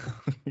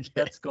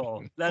 Let's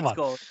go. Let's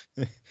go.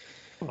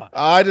 Come on.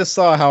 I just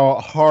saw how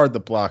hard the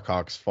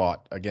Blackhawks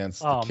fought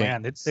against the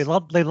man, Kings. they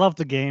love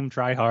the game.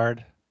 Try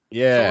hard.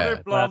 Yeah,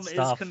 Soderblom is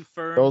stuff.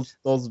 confirmed.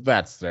 those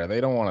vets there,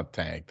 they don't want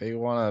to tank. They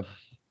want to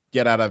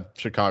get out of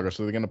Chicago,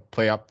 so they're going to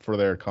play up for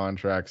their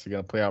contracts. They're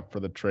going to play up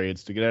for the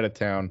trades to get out of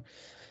town.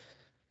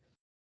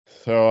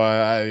 So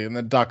and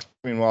the Ducks,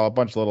 meanwhile, a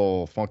bunch of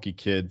little funky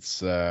kids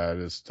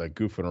just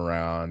goofing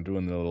around,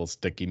 doing the little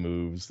sticky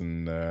moves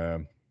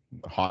and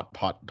hot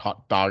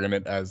dogging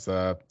it, as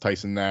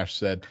Tyson Nash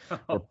said,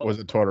 or was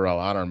it Tortorella?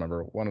 I don't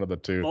remember. One of the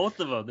two. Both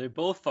of them. They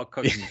both fuck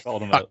cookies and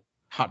called them out.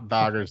 Hot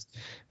doggers.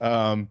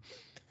 I'm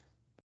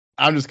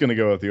just gonna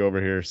go with the over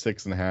here,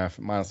 6.5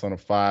 minus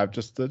 105.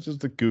 Just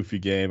a goofy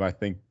game. I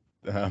think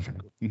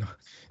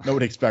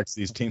nobody expects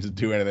these teams to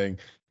do anything,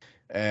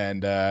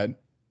 and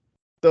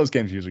those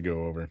games usually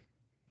go over.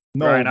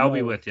 Ryan, I'll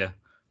be with you.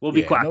 We'll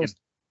be quacking.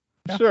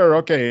 Sure,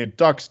 okay.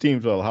 Ducks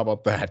Teamsville. How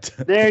about that?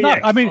 There you No,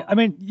 go. I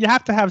mean, you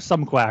have to have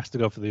some quacks to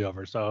go for the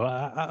over. So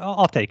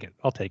I'll take it.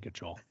 I'll take it,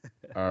 Joel.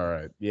 All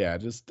right. Yeah,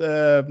 just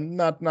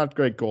not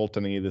great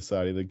goaltending either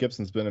side either.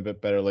 Gibson's been a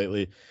bit better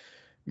lately.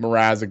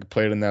 Mrazek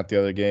played in that the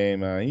other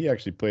game. He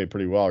actually played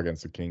pretty well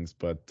against the Kings,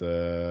 but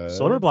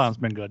Soderblom's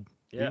been good.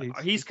 Yeah,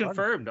 he's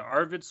confirmed.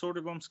 Arvid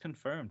Soderblom's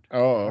confirmed.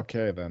 Oh,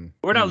 okay then.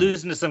 We're not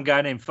losing to some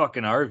guy named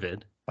fucking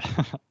Arvid.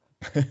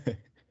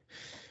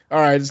 All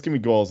right, just give me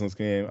goals in this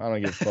game. I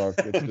don't give a fuck.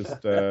 It's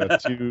just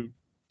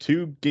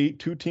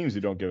two teams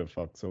who don't give a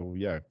fuck. So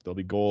yeah, there'll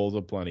be goals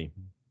aplenty.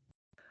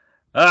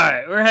 All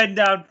right, we're heading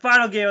down.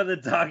 Final game of the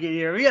docket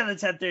here. We got the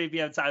 10:30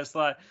 p.m. time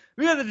slot.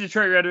 We got the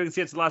Detroit Red Wings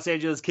against the Los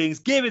Angeles Kings.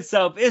 Game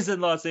itself is in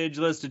Los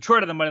Angeles.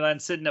 Detroit on the money line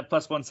sitting at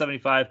plus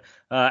 175.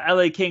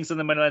 LA Kings on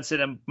the money line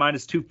sitting at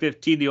minus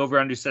 215. The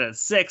over/under set at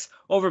 6.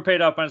 Over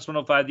paid off minus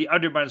 105. The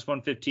under minus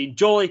 115.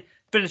 Jolie,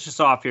 finish us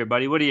off here,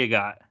 buddy. What do you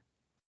got?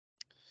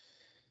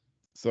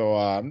 So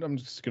I'm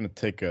just gonna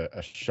take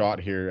a shot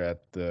here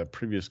at the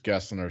previous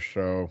guest on our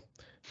show,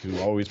 who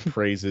always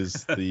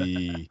praises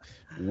the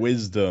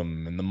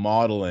wisdom and the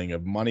modeling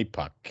of Money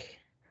Puck.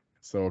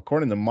 So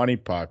according to Money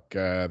Puck,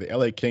 the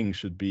LA Kings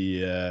should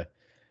be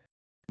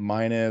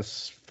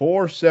minus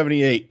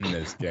 478 in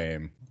this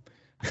game.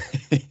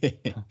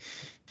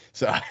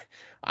 So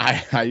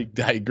I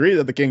agree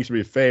that the Kings should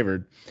be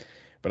favored,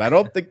 but I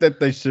don't think that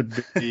they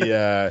should be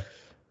an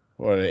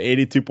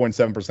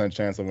 82.7%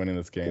 chance of winning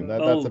this game.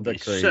 That's a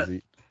bit crazy.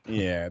 Shit.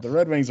 Yeah, the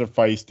Red Wings are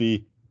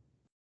feisty.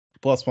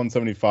 Plus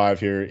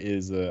 175 here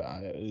is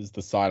the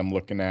side I'm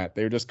looking at.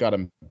 They just got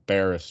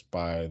embarrassed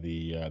by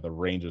the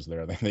Rangers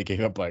there. They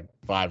gave up like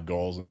 5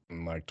 goals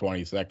in like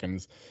 20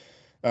 seconds.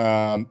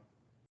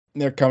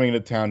 They're coming into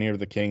town here,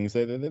 the Kings.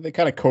 They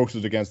kind of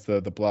coasted against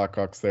the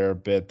Blackhawks there a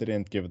bit. They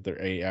didn't give it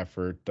their A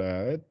effort.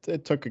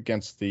 It took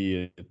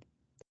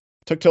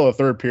till the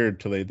third period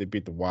till they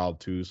beat the Wild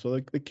too. So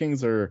the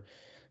Kings they're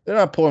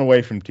not pulling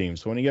away from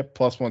teams. So when you get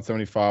plus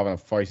 175 on a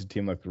feisty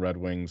team like the Red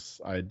Wings,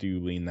 I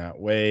do lean that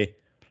way.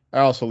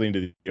 I also lean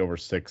to the over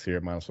 6 here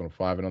at minus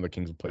 105. I know the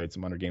Kings have played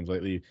some under games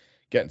lately,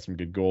 getting some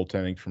good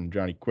goaltending from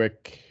Johnny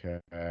Quick.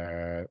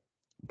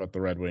 But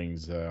the Red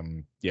Wings,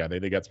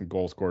 they got some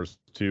goal scorers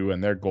too,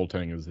 and their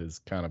goaltending is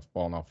kind of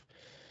fallen off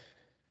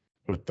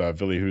with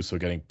Ville Husso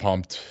getting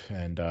pumped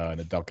and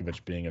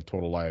Nedeljkovic being a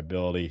total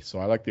liability. So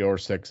I like the over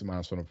 6 at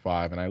minus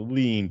 105, and I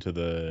lean to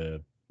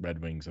the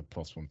Red Wings at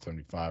plus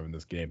 175 in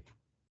this game.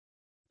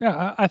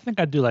 Yeah, I think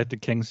I do like the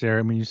Kings here.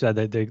 I mean, you said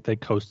they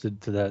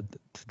coasted to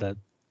that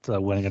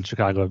win against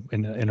Chicago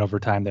in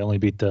overtime. They only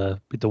beat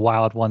the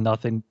Wild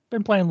 1-0.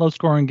 Been playing low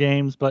scoring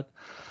games, but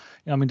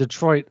I mean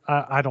Detroit.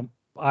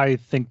 I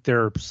think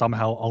they're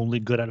somehow only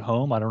good at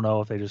home. I don't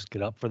know if they just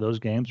get up for those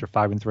games. They're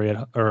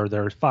 5-3 or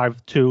they're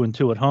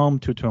 5-2-2 at home,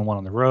 2-2-1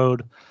 on the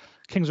road.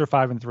 Kings are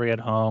 5-3 at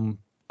home.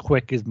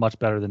 Quick is much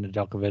better than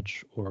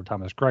Nedeljkovic or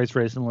Thomas Greiss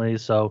recently.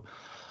 So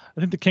I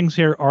think the Kings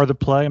here are the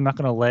play. I'm not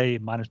going to lay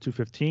minus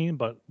 215,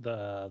 but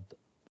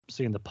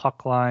seeing the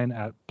puck line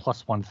at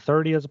plus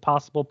 130 as a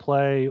possible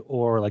play,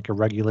 or like a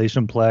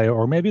regulation play,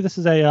 or maybe this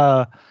is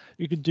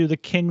you could do the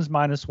Kings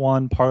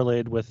 -1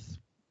 parlayed with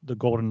the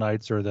Golden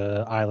Knights or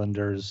the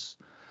Islanders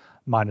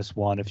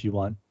 -1 if you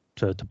want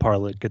to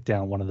parlay, get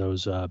down one of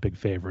those big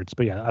favorites.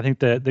 But yeah, I think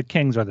the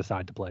Kings are the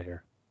side to play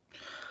here.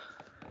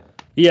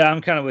 Yeah,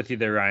 I'm kind of with you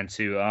there, Ryan,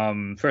 too.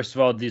 First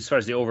of all, as far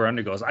as the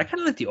over-under goes, I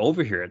kind of like the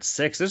over here at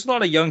 6. There's a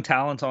lot of young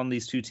talent on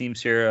these two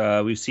teams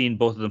here. We've seen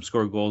both of them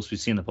score goals. We've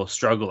seen them both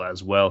struggle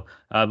as well.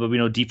 But we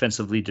know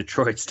defensively,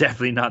 Detroit's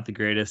definitely not the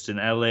greatest. And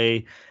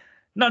LA,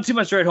 not too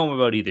much to write home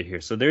about either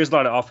here. So there's a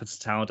lot of offensive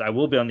talent. I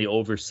will be on the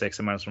over 6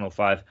 at minus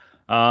 105.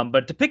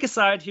 But to pick a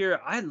side here,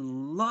 I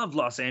love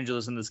Los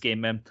Angeles in this game,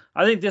 man.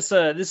 I think this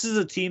is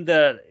a team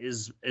that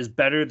is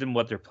better than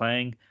what they're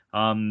playing.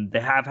 They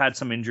have had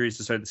some injuries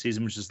to start the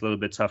season, which is a little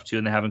bit tough too,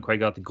 and they haven't quite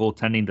got the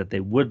goaltending that they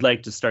would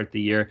like to start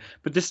the year.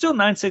 But they're still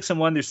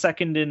 9-6-1.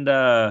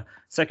 They're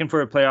second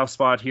for a playoff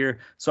spot here.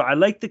 So I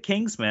like the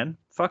Kings, man.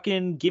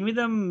 Fucking give me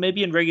them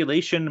maybe in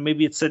regulation.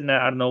 Maybe it's sitting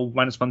at, I don't know,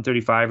 minus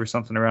 135 or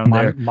something around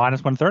there.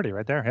 Minus 130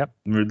 right there. Yep.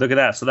 Look at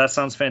that. So that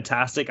sounds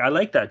fantastic. I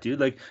like that, dude.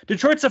 Like,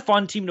 Detroit's a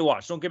fun team to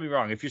watch. Don't get me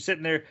wrong. If you're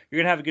sitting there, you're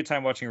going to have a good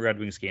time watching a Red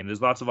Wings game.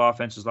 There's lots of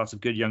offense. There's lots of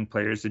good young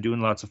players. They're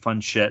doing lots of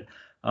fun shit.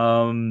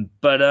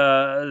 But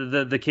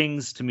the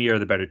Kings, to me, are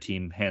the better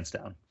team, hands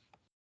down.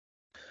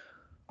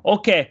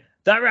 Okay,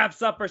 that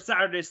wraps up our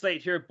Saturday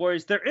slate here,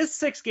 boys. There is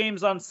 6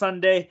 games on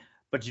Sunday,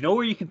 but you know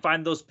where you can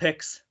find those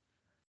picks?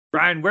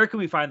 Brian, where can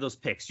we find those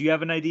picks? Do you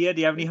have an idea? Do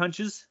you have any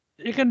hunches?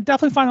 You can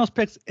definitely find those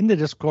picks in the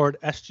Discord,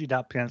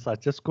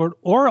 sg.pn/Discord,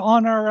 or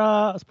on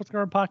our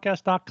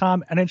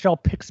sportscampodcast.com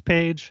NHL picks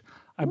page.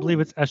 I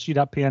believe it's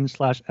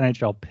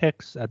sg.pn/NHL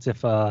picks. That's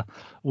if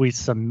we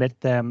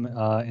submit them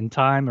in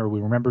time, or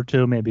we remember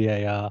to. Maybe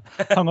a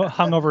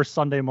hungover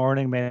Sunday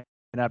morning may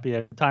not be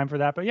a time for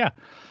that. But yeah,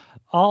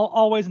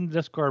 always in the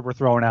Discord, we're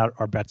throwing out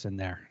our bets in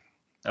there.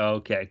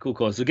 Okay,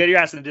 cool. So get your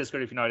ass in the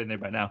Discord if you're not in there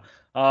by now.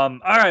 All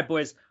right,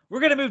 boys. We're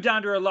going to move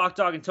down to our Lock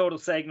Dog and Total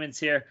segments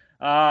here.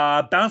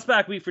 Bounce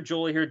back week for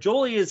Jolie here.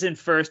 Jolie is in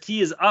first.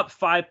 He is up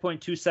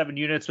 5.27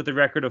 units with a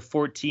record of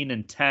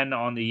 14-10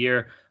 on the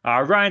year.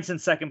 Ryan's in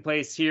second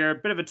place here.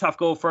 Bit of a tough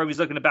goal for him. He's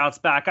looking to bounce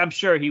back. I'm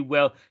sure he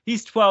will.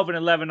 He's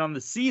 12-11 on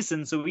the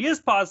season, so he is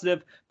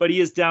positive, but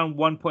he is down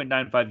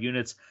 1.95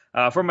 units.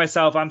 For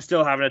myself, I'm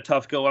still having a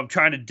tough go. I'm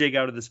trying to dig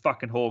out of this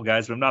fucking hole,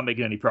 guys, but I'm not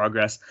making any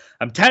progress.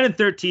 I'm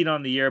 10-13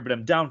 on the year, but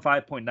I'm down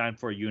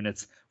 5.94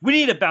 units. We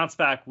need a bounce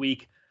back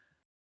week.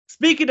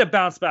 Speaking of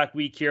bounce back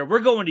week here, we're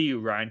going to you,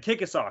 Ryan.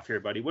 Kick us off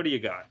here, buddy. What do you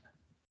got?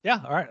 Yeah,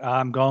 all right.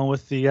 I'm going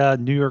with the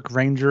New York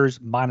Rangers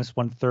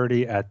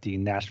 -130 at the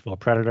Nashville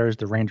Predators.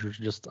 The Rangers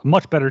are just a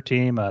much better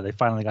team. They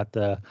finally got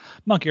the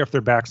monkey off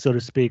their back, so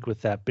to speak,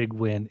 with that big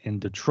win in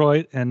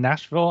Detroit. And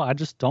Nashville, I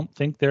just don't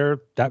think they're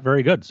that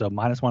very good. So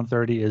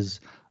 -130 is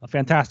a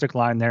fantastic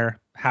line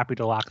there. Happy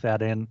to lock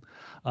that in.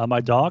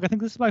 My dog, I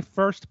think this is my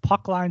first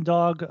puck line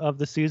dog of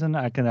the season.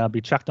 I can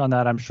be checked on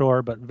that, I'm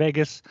sure. But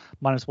Vegas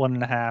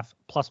 -1.5,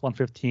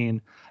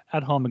 +115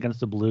 at home against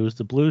the Blues.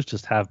 The Blues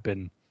just have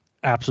been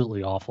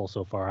absolutely awful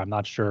so far. I'm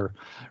not sure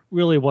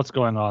really what's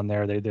going on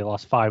there. They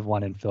lost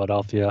 5-1 in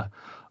Philadelphia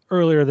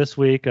earlier this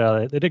week.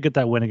 They did get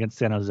that win against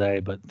San Jose,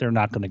 but they're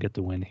not going to get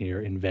the win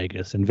here in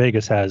Vegas. And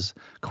Vegas has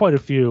quite a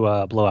few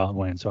blowout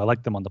wins. So I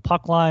like them on the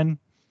puck line.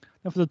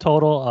 And for the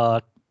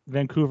total,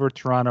 Vancouver,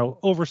 Toronto,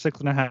 over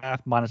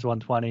 6.5,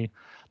 -120.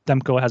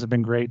 Demko hasn't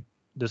been great.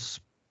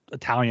 This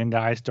Italian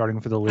guy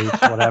starting for the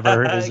Leafs,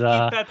 whatever, is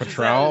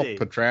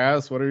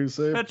Petraz, what are you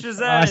saying?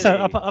 I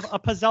said a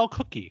Pazel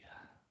cookie.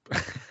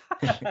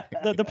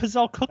 the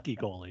Pazel cookie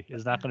goalie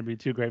is not going to be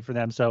too great for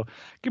them. So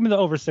give me the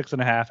over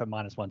 6.5 at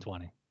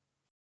 -120.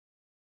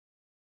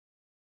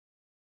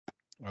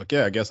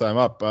 Okay, I guess I'm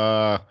up.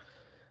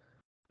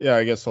 Yeah,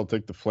 I guess I'll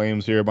take the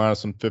Flames here,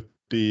 minus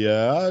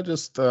 150.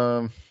 Just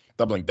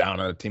doubling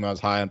down on a team I was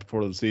high on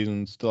before the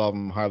season. Still have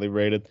them highly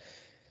rated.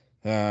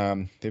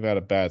 They've had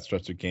a bad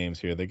stretch of games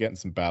here. They're getting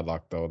some bad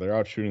luck, though. They're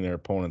out shooting their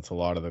opponents a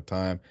lot of the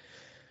time.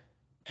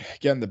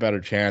 Getting the better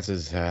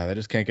chances. They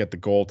just can't get the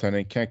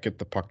goaltending, can't get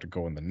the puck to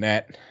go in the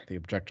net, the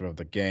objective of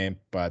the game.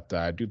 But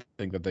I do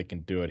think that they can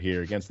do it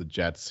here against the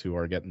Jets, who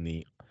are getting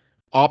the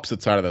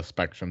opposite side of the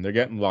spectrum. They're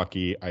getting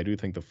lucky. I do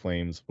think the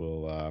Flames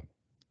will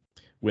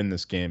win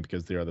this game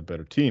because they are the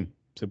better team.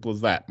 Simple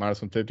as that.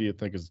 Minus 150, I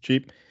think, is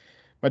cheap.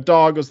 My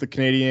dog goes the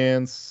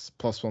Canadians,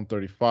 plus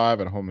 135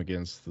 at home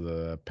against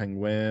the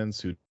Penguins,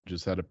 who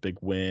just had a big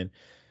win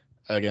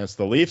against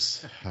the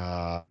Leafs.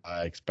 I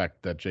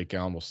expect that Jake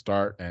Allen will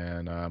start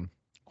and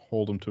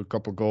hold them to a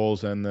couple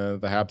goals, and the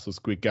Habs will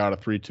squeak out a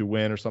 3-2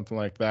 win or something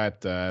like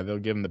that. They'll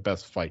give them the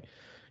best fight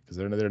because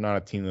they're not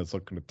a team that's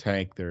looking to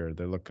tank. They're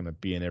looking to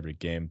be in every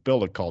game,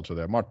 build a culture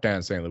there.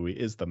 Martin St. Louis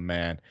is the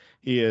man.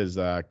 He is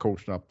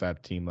coaching up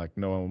that team like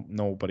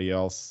nobody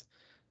else.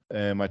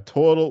 And my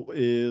total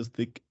is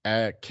the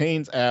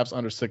Canes Avs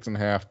under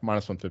 6.5,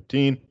 minus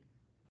 115.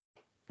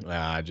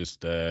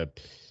 Just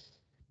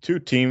two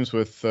teams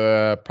with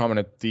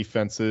prominent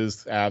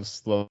defenses.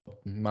 Avs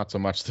not so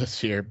much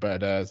this year,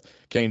 but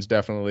Canes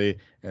definitely,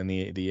 and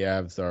the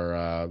Avs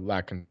are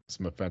lacking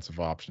some offensive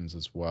options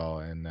as well,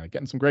 and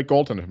getting some great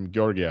goaltending from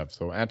Georgiev.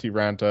 So Antti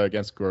Ranta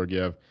against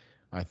Georgiev,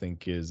 I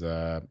think is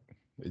a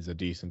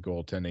decent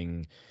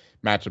goaltending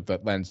matchup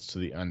that lends to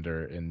the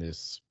under in this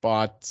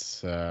spot.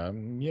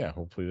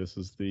 Hopefully this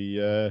is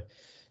the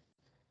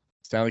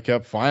Stanley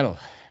Cup final.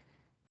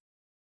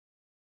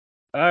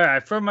 All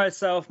right, for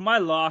myself, my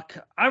lock,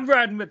 I'm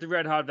riding with the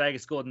Red Hot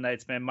Vegas Golden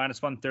Knights, man.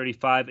 Minus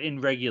 135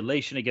 in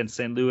regulation against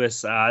St.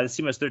 Louis. This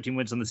team has 13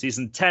 wins on the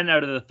season. 10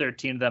 out of the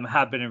 13 of them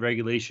have been in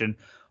regulation.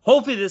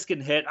 Hopefully this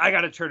can hit. I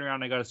got to turn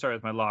around. I got to start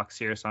with my locks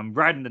here, so I'm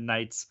riding the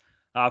Knights.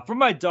 For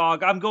my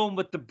dog, I'm going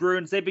with the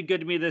Bruins. They've been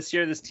good to me this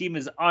year. This team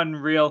is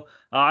unreal.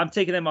 I'm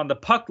taking them on the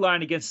puck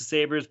line against the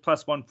Sabres,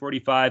 plus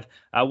 145.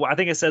 I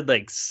think I said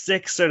like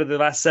 6 out of the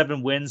last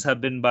 7 wins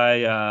have been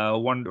by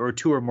 1 or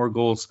 2 or more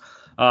goals.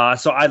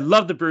 So I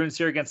love the Bruins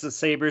here against the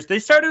Sabres. They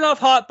started off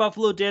hot.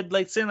 Buffalo did,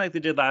 same like they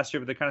did last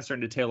year, but they're kind of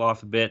starting to tail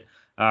off a bit.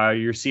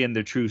 You're seeing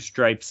their true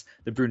stripes.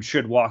 The Bruins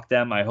should walk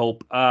them, I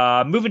hope.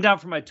 Moving down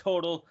for my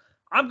total,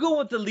 I'm going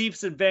with the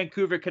Leafs and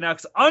Vancouver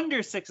Canucks under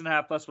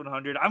 6.5 plus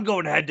 100. I'm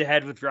going head to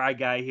head with Rye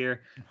Guy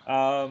here.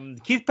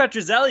 Keith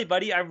Petruzzelli,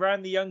 buddy. I'm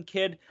riding the young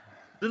kid.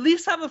 The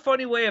Leafs have a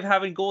funny way of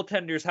having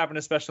goaltenders having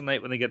a special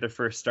night when they get their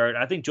first start.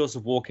 I think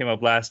Joseph Woll came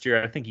up last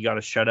year. I think he got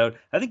a shutout.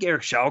 I think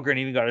Eric Shalgren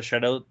even got a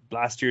shutout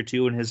last year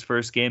too in his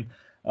first game.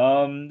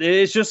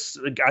 It's just,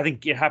 I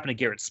think it happened to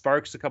Garrett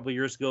Sparks a couple of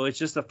years ago. It's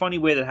just a funny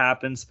way that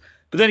happens.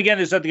 But then again,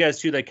 there's other guys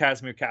too, like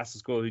Casimir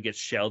Castleskoe, who gets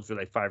shelled for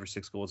like 5 or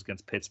 6 goals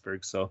against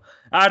Pittsburgh. So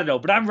I don't know,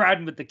 but I'm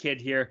riding with the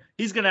kid here.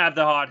 He's gonna have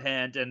the hot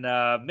hand, and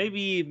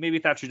maybe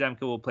Thatcher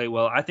Demko will play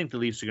well. I think the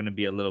Leafs are gonna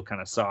be a little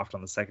kind of soft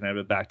on the second night of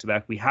a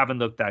back-to-back. We haven't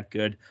looked that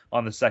good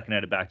on the second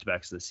night of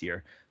back-to-backs this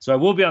year. So I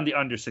will be on the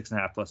under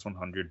 6.5 plus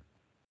 100.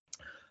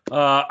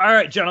 All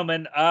right,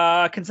 gentlemen.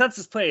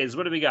 Consensus plays.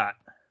 What do we got?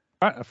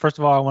 All right, first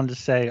of all, I wanted to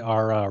say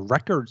our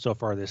record so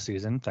far this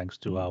season, thanks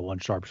to One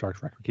Sharp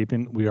Sharks record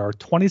keeping, we are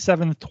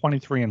 27th,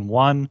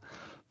 23-1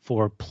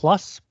 for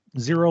plus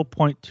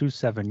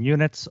 0.27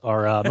 units.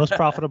 Our most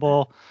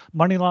profitable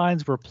money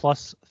lines were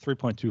plus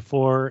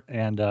 3.24,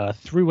 and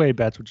three-way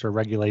bets, which are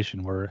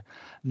regulation, were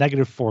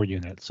negative 4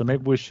 units. So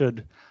maybe we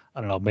should, I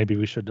don't know, maybe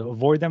we should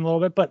avoid them a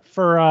little bit. But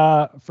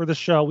for the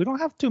show, we don't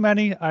have too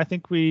many. I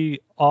think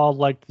we all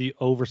liked the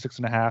over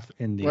 6.5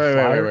 in the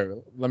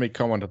Wait. Let me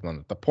comment on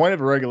that. The point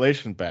of a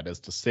regulation bet is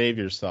to save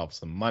yourself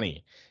some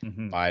money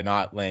by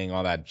not laying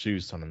all that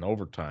juice on an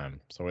overtime.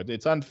 So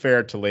it's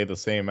unfair to lay the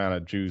same amount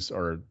of juice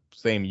or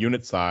same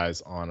unit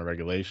size on a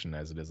regulation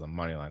as it is on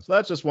money line. So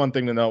that's just one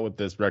thing to note with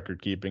this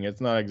record keeping.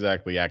 It's not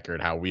exactly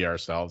accurate how we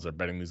ourselves are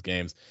betting these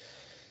games.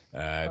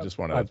 I just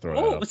wanted to throw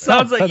that up. It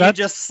sounds like you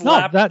just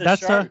slapped the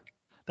shark.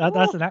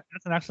 That's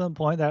an excellent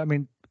point. That, I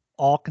mean,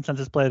 all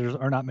consensus players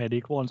are not made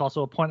equal. And it's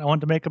also a point I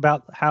wanted to make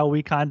about how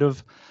we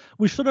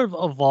should have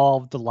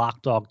evolved the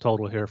lock dog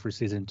total here for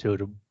season 2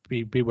 to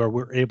be where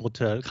we're able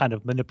to kind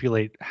of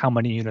manipulate how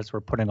many units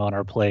we're putting on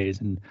our plays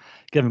and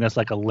giving us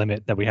like a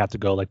limit that we have to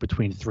go like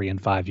between 3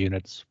 and 5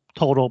 units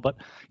total. But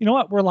you know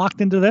what? We're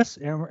locked into this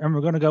and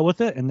we're going to go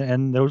with it.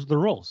 And those are the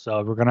rules.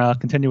 So we're going to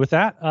continue with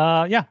that.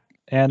 Yeah.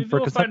 And maybe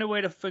we'll find a way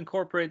to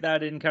incorporate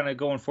that in kind of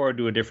going forward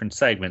to a different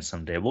segment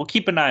someday. We'll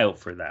keep an eye out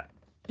for that.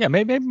 Yeah,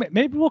 maybe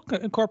we'll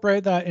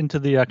incorporate that into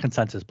the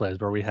consensus plays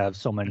where we have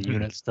so many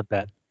units to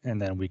bet,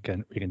 and then we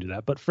can do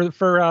that. But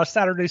for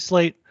Saturday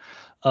slate,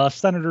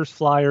 Senators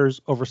Flyers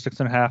over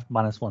 6.5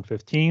 minus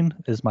 115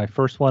 is my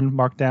first one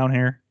marked down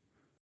here.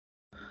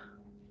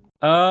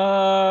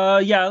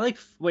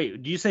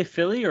 Wait, do you say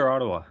Philly or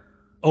Ottawa?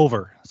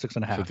 Over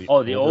 6.5.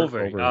 Oh, the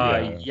over.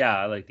 Yeah,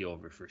 I like the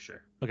over for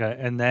sure. Okay,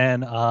 and then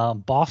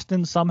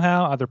Boston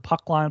somehow either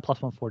puck line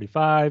plus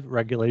 145,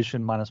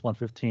 regulation minus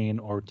 115,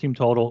 or team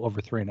total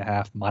over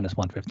 3.5 minus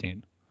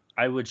 115.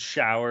 I would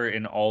shower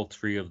in all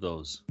 3 of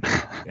those.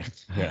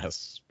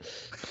 Yes.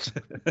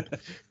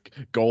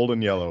 Gold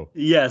and yellow.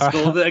 Yes,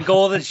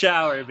 golden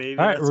shower, baby.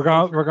 All right,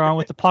 we're going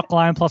with the puck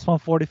line plus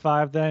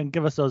 145. Then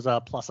give us those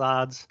plus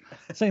odds.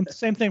 Same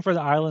thing for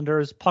the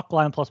Islanders. Puck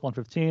line plus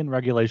 115,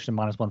 regulation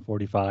minus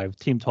 145,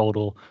 team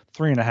total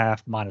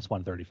 3.5 minus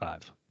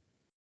 135.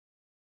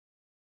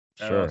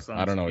 Sure.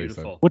 I don't know what you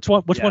said. Which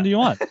one do you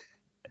want?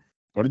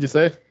 What did you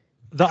say?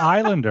 The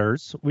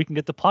Islanders. We can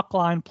get the puck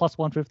line plus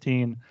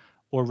 115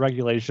 or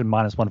regulation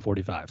minus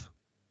 145.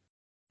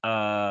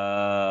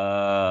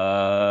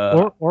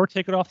 Or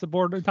take it off the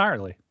board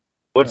entirely.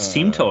 What's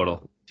team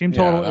total? Team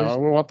total is.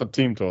 We want the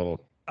team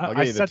total.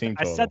 I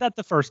said that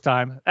the first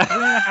time.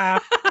 3.5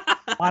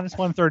 minus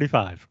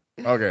 135.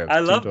 Okay. I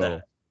love total.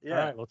 that. Yeah.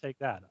 All right, we'll take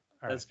that.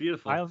 All That's right.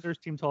 beautiful. Islanders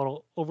team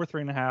total over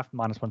 3.5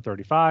 minus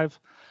 135.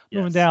 Yes.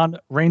 Moving down,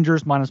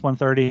 Rangers minus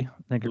 130. I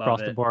think Love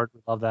across the it. board.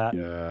 We love that.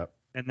 Yeah.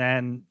 And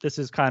then this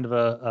is kind of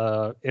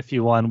a if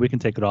you won, we can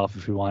take it off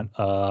if you want.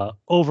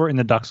 Over in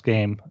the Ducks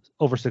game,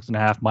 over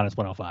 6.5 minus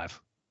 105.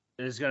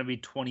 There's going to be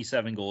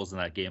 27 goals in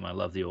that game. I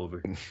love the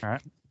over. All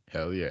right.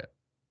 Hell yeah.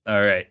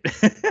 All right.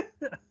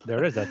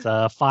 There it is.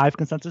 That's 5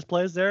 consensus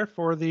plays there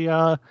for the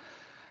how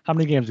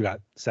many games we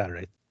got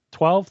Saturday?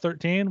 12,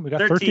 13? We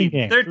got 13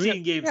 games.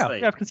 13 games. Yeah,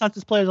 we have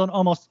consensus plays on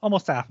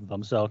almost half of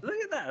them. So Look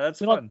at that.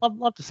 That's we'd fun.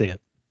 love to see it.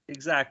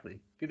 Exactly.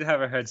 Good to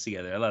have our heads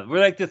together. I love it. We're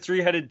like the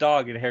 3-headed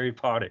dog in Harry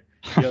Potter.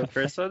 You know the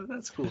first one?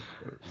 That's cool.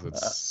 Is it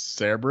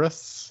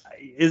Cerberus?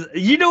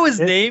 You know his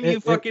name,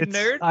 you fucking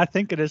it's- nerd? I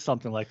think it is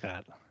something like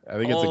that. I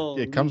think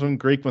it comes from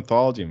Greek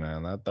mythology,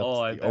 man. That's the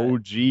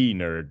OG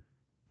nerd.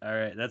 All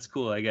right, that's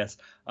cool, I guess.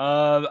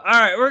 All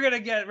right, we're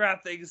gonna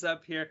wrap things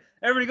up here.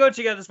 Everybody, go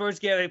check out the Sports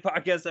Gambling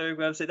Podcast Network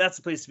website. That's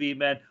the place to be,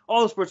 man.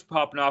 All the sports are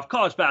popping off.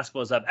 College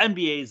basketball's up,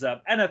 NBA's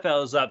up,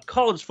 NFL's up,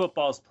 college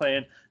football's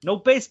playing. No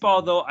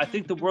baseball though. I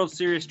think the World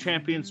Series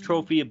Champions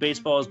Trophy of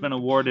baseball has been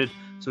awarded,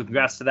 so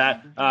congrats to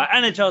that.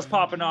 NHL's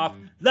popping off.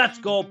 Let's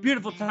go.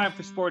 Beautiful time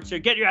for sports here.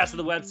 Get your ass to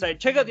the website.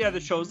 Check out the other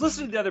shows.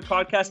 Listen to the other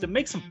podcasts and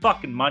make some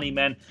fucking money,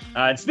 man.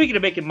 And speaking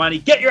of making money,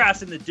 get your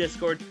ass in the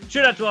Discord.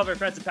 Shout out to all of our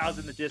friends and pals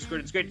in the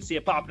Discord. It's great to see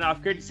it popping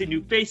off. Great to see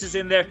new faces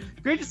in there.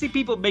 Great to see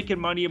people making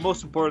money and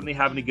most importantly,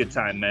 having a good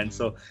time, man.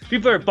 So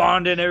people are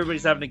bonding.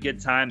 Everybody's having a good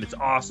time. It's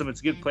awesome. It's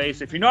a good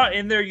place. If you're not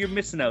in there, you're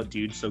missing out,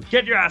 dude. So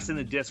get your ass in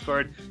the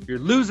Discord. You're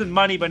losing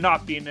money by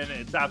not being in it.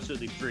 It's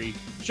absolutely free.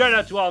 Shout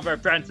out to all of our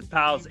friends and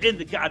pals in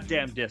the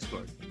goddamn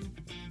Discord.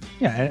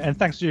 Yeah, and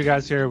thanks to you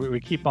guys here.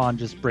 We keep on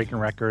just breaking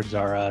records.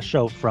 Our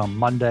show from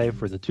Monday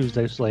for the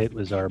Tuesday slate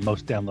was our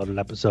most downloaded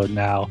episode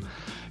now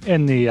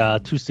in the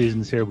 2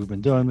 seasons here we've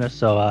been doing this.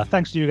 So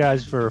thanks to you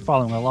guys for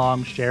following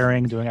along,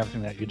 sharing, doing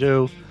everything that you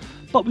do.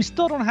 But we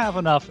still don't have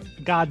enough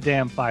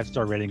goddamn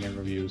 5-star rating and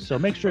reviews. So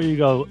make sure you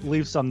go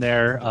leave some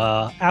there.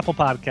 Apple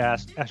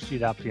Podcast,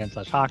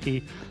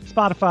 sg.pn/hockey,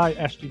 Spotify,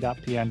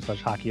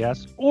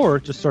 sg.pn/hockeys, or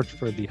just search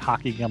for the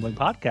Hockey Gambling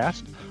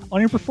Podcast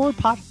on your preferred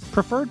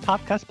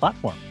podcast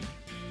platform.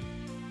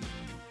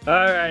 All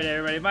right,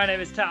 everybody. My name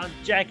is Talon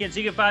Jenkins.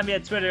 You can find me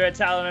on Twitter at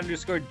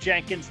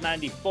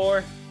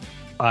Talon_Jenkins94.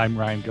 I'm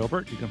Ryan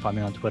Gilbert. You can find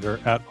me on Twitter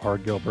at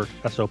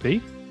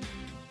rgilbertsop.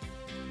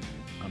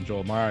 I'm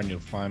Joel Meyer, and you'll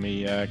find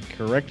me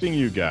correcting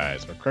you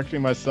guys, or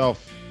correcting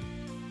myself.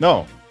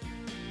 No,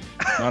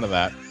 none of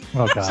that.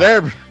 Oh,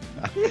 God.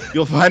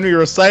 You'll find me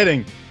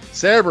reciting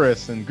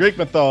Cerberus in Greek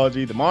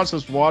mythology, the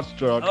monstrous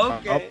watchdog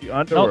of the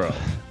underworld.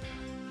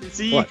 Nope.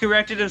 See, he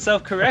corrected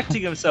himself,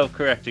 correcting himself.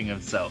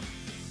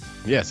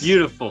 Yes.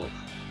 Beautiful.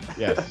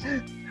 Yes.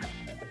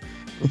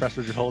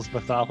 Professor Joel's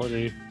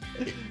mythology.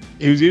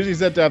 He was usually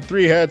said to have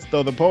 3 heads,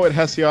 though the poet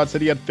Hesiod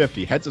said he had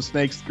 50. Heads of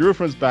snakes grew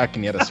from his back,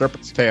 and he had a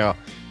serpent's tail.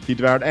 He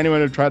devoured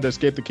anyone who tried to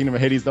escape the kingdom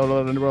of Hades. Don't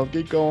let the underworld.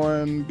 Keep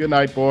going. Good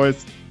night,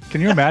 boys.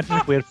 Can you imagine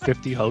if we had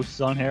 50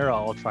 hosts on here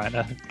all trying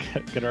to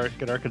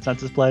get our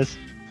consensus plays?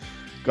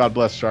 God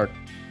bless Shark.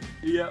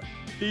 Yep.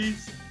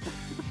 Peace.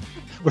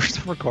 We're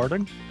still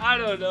recording? I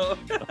don't know.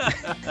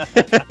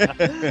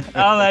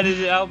 I'll edit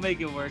it. I'll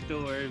make it work.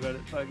 Don't worry about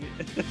it. Fuck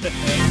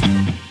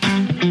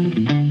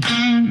it.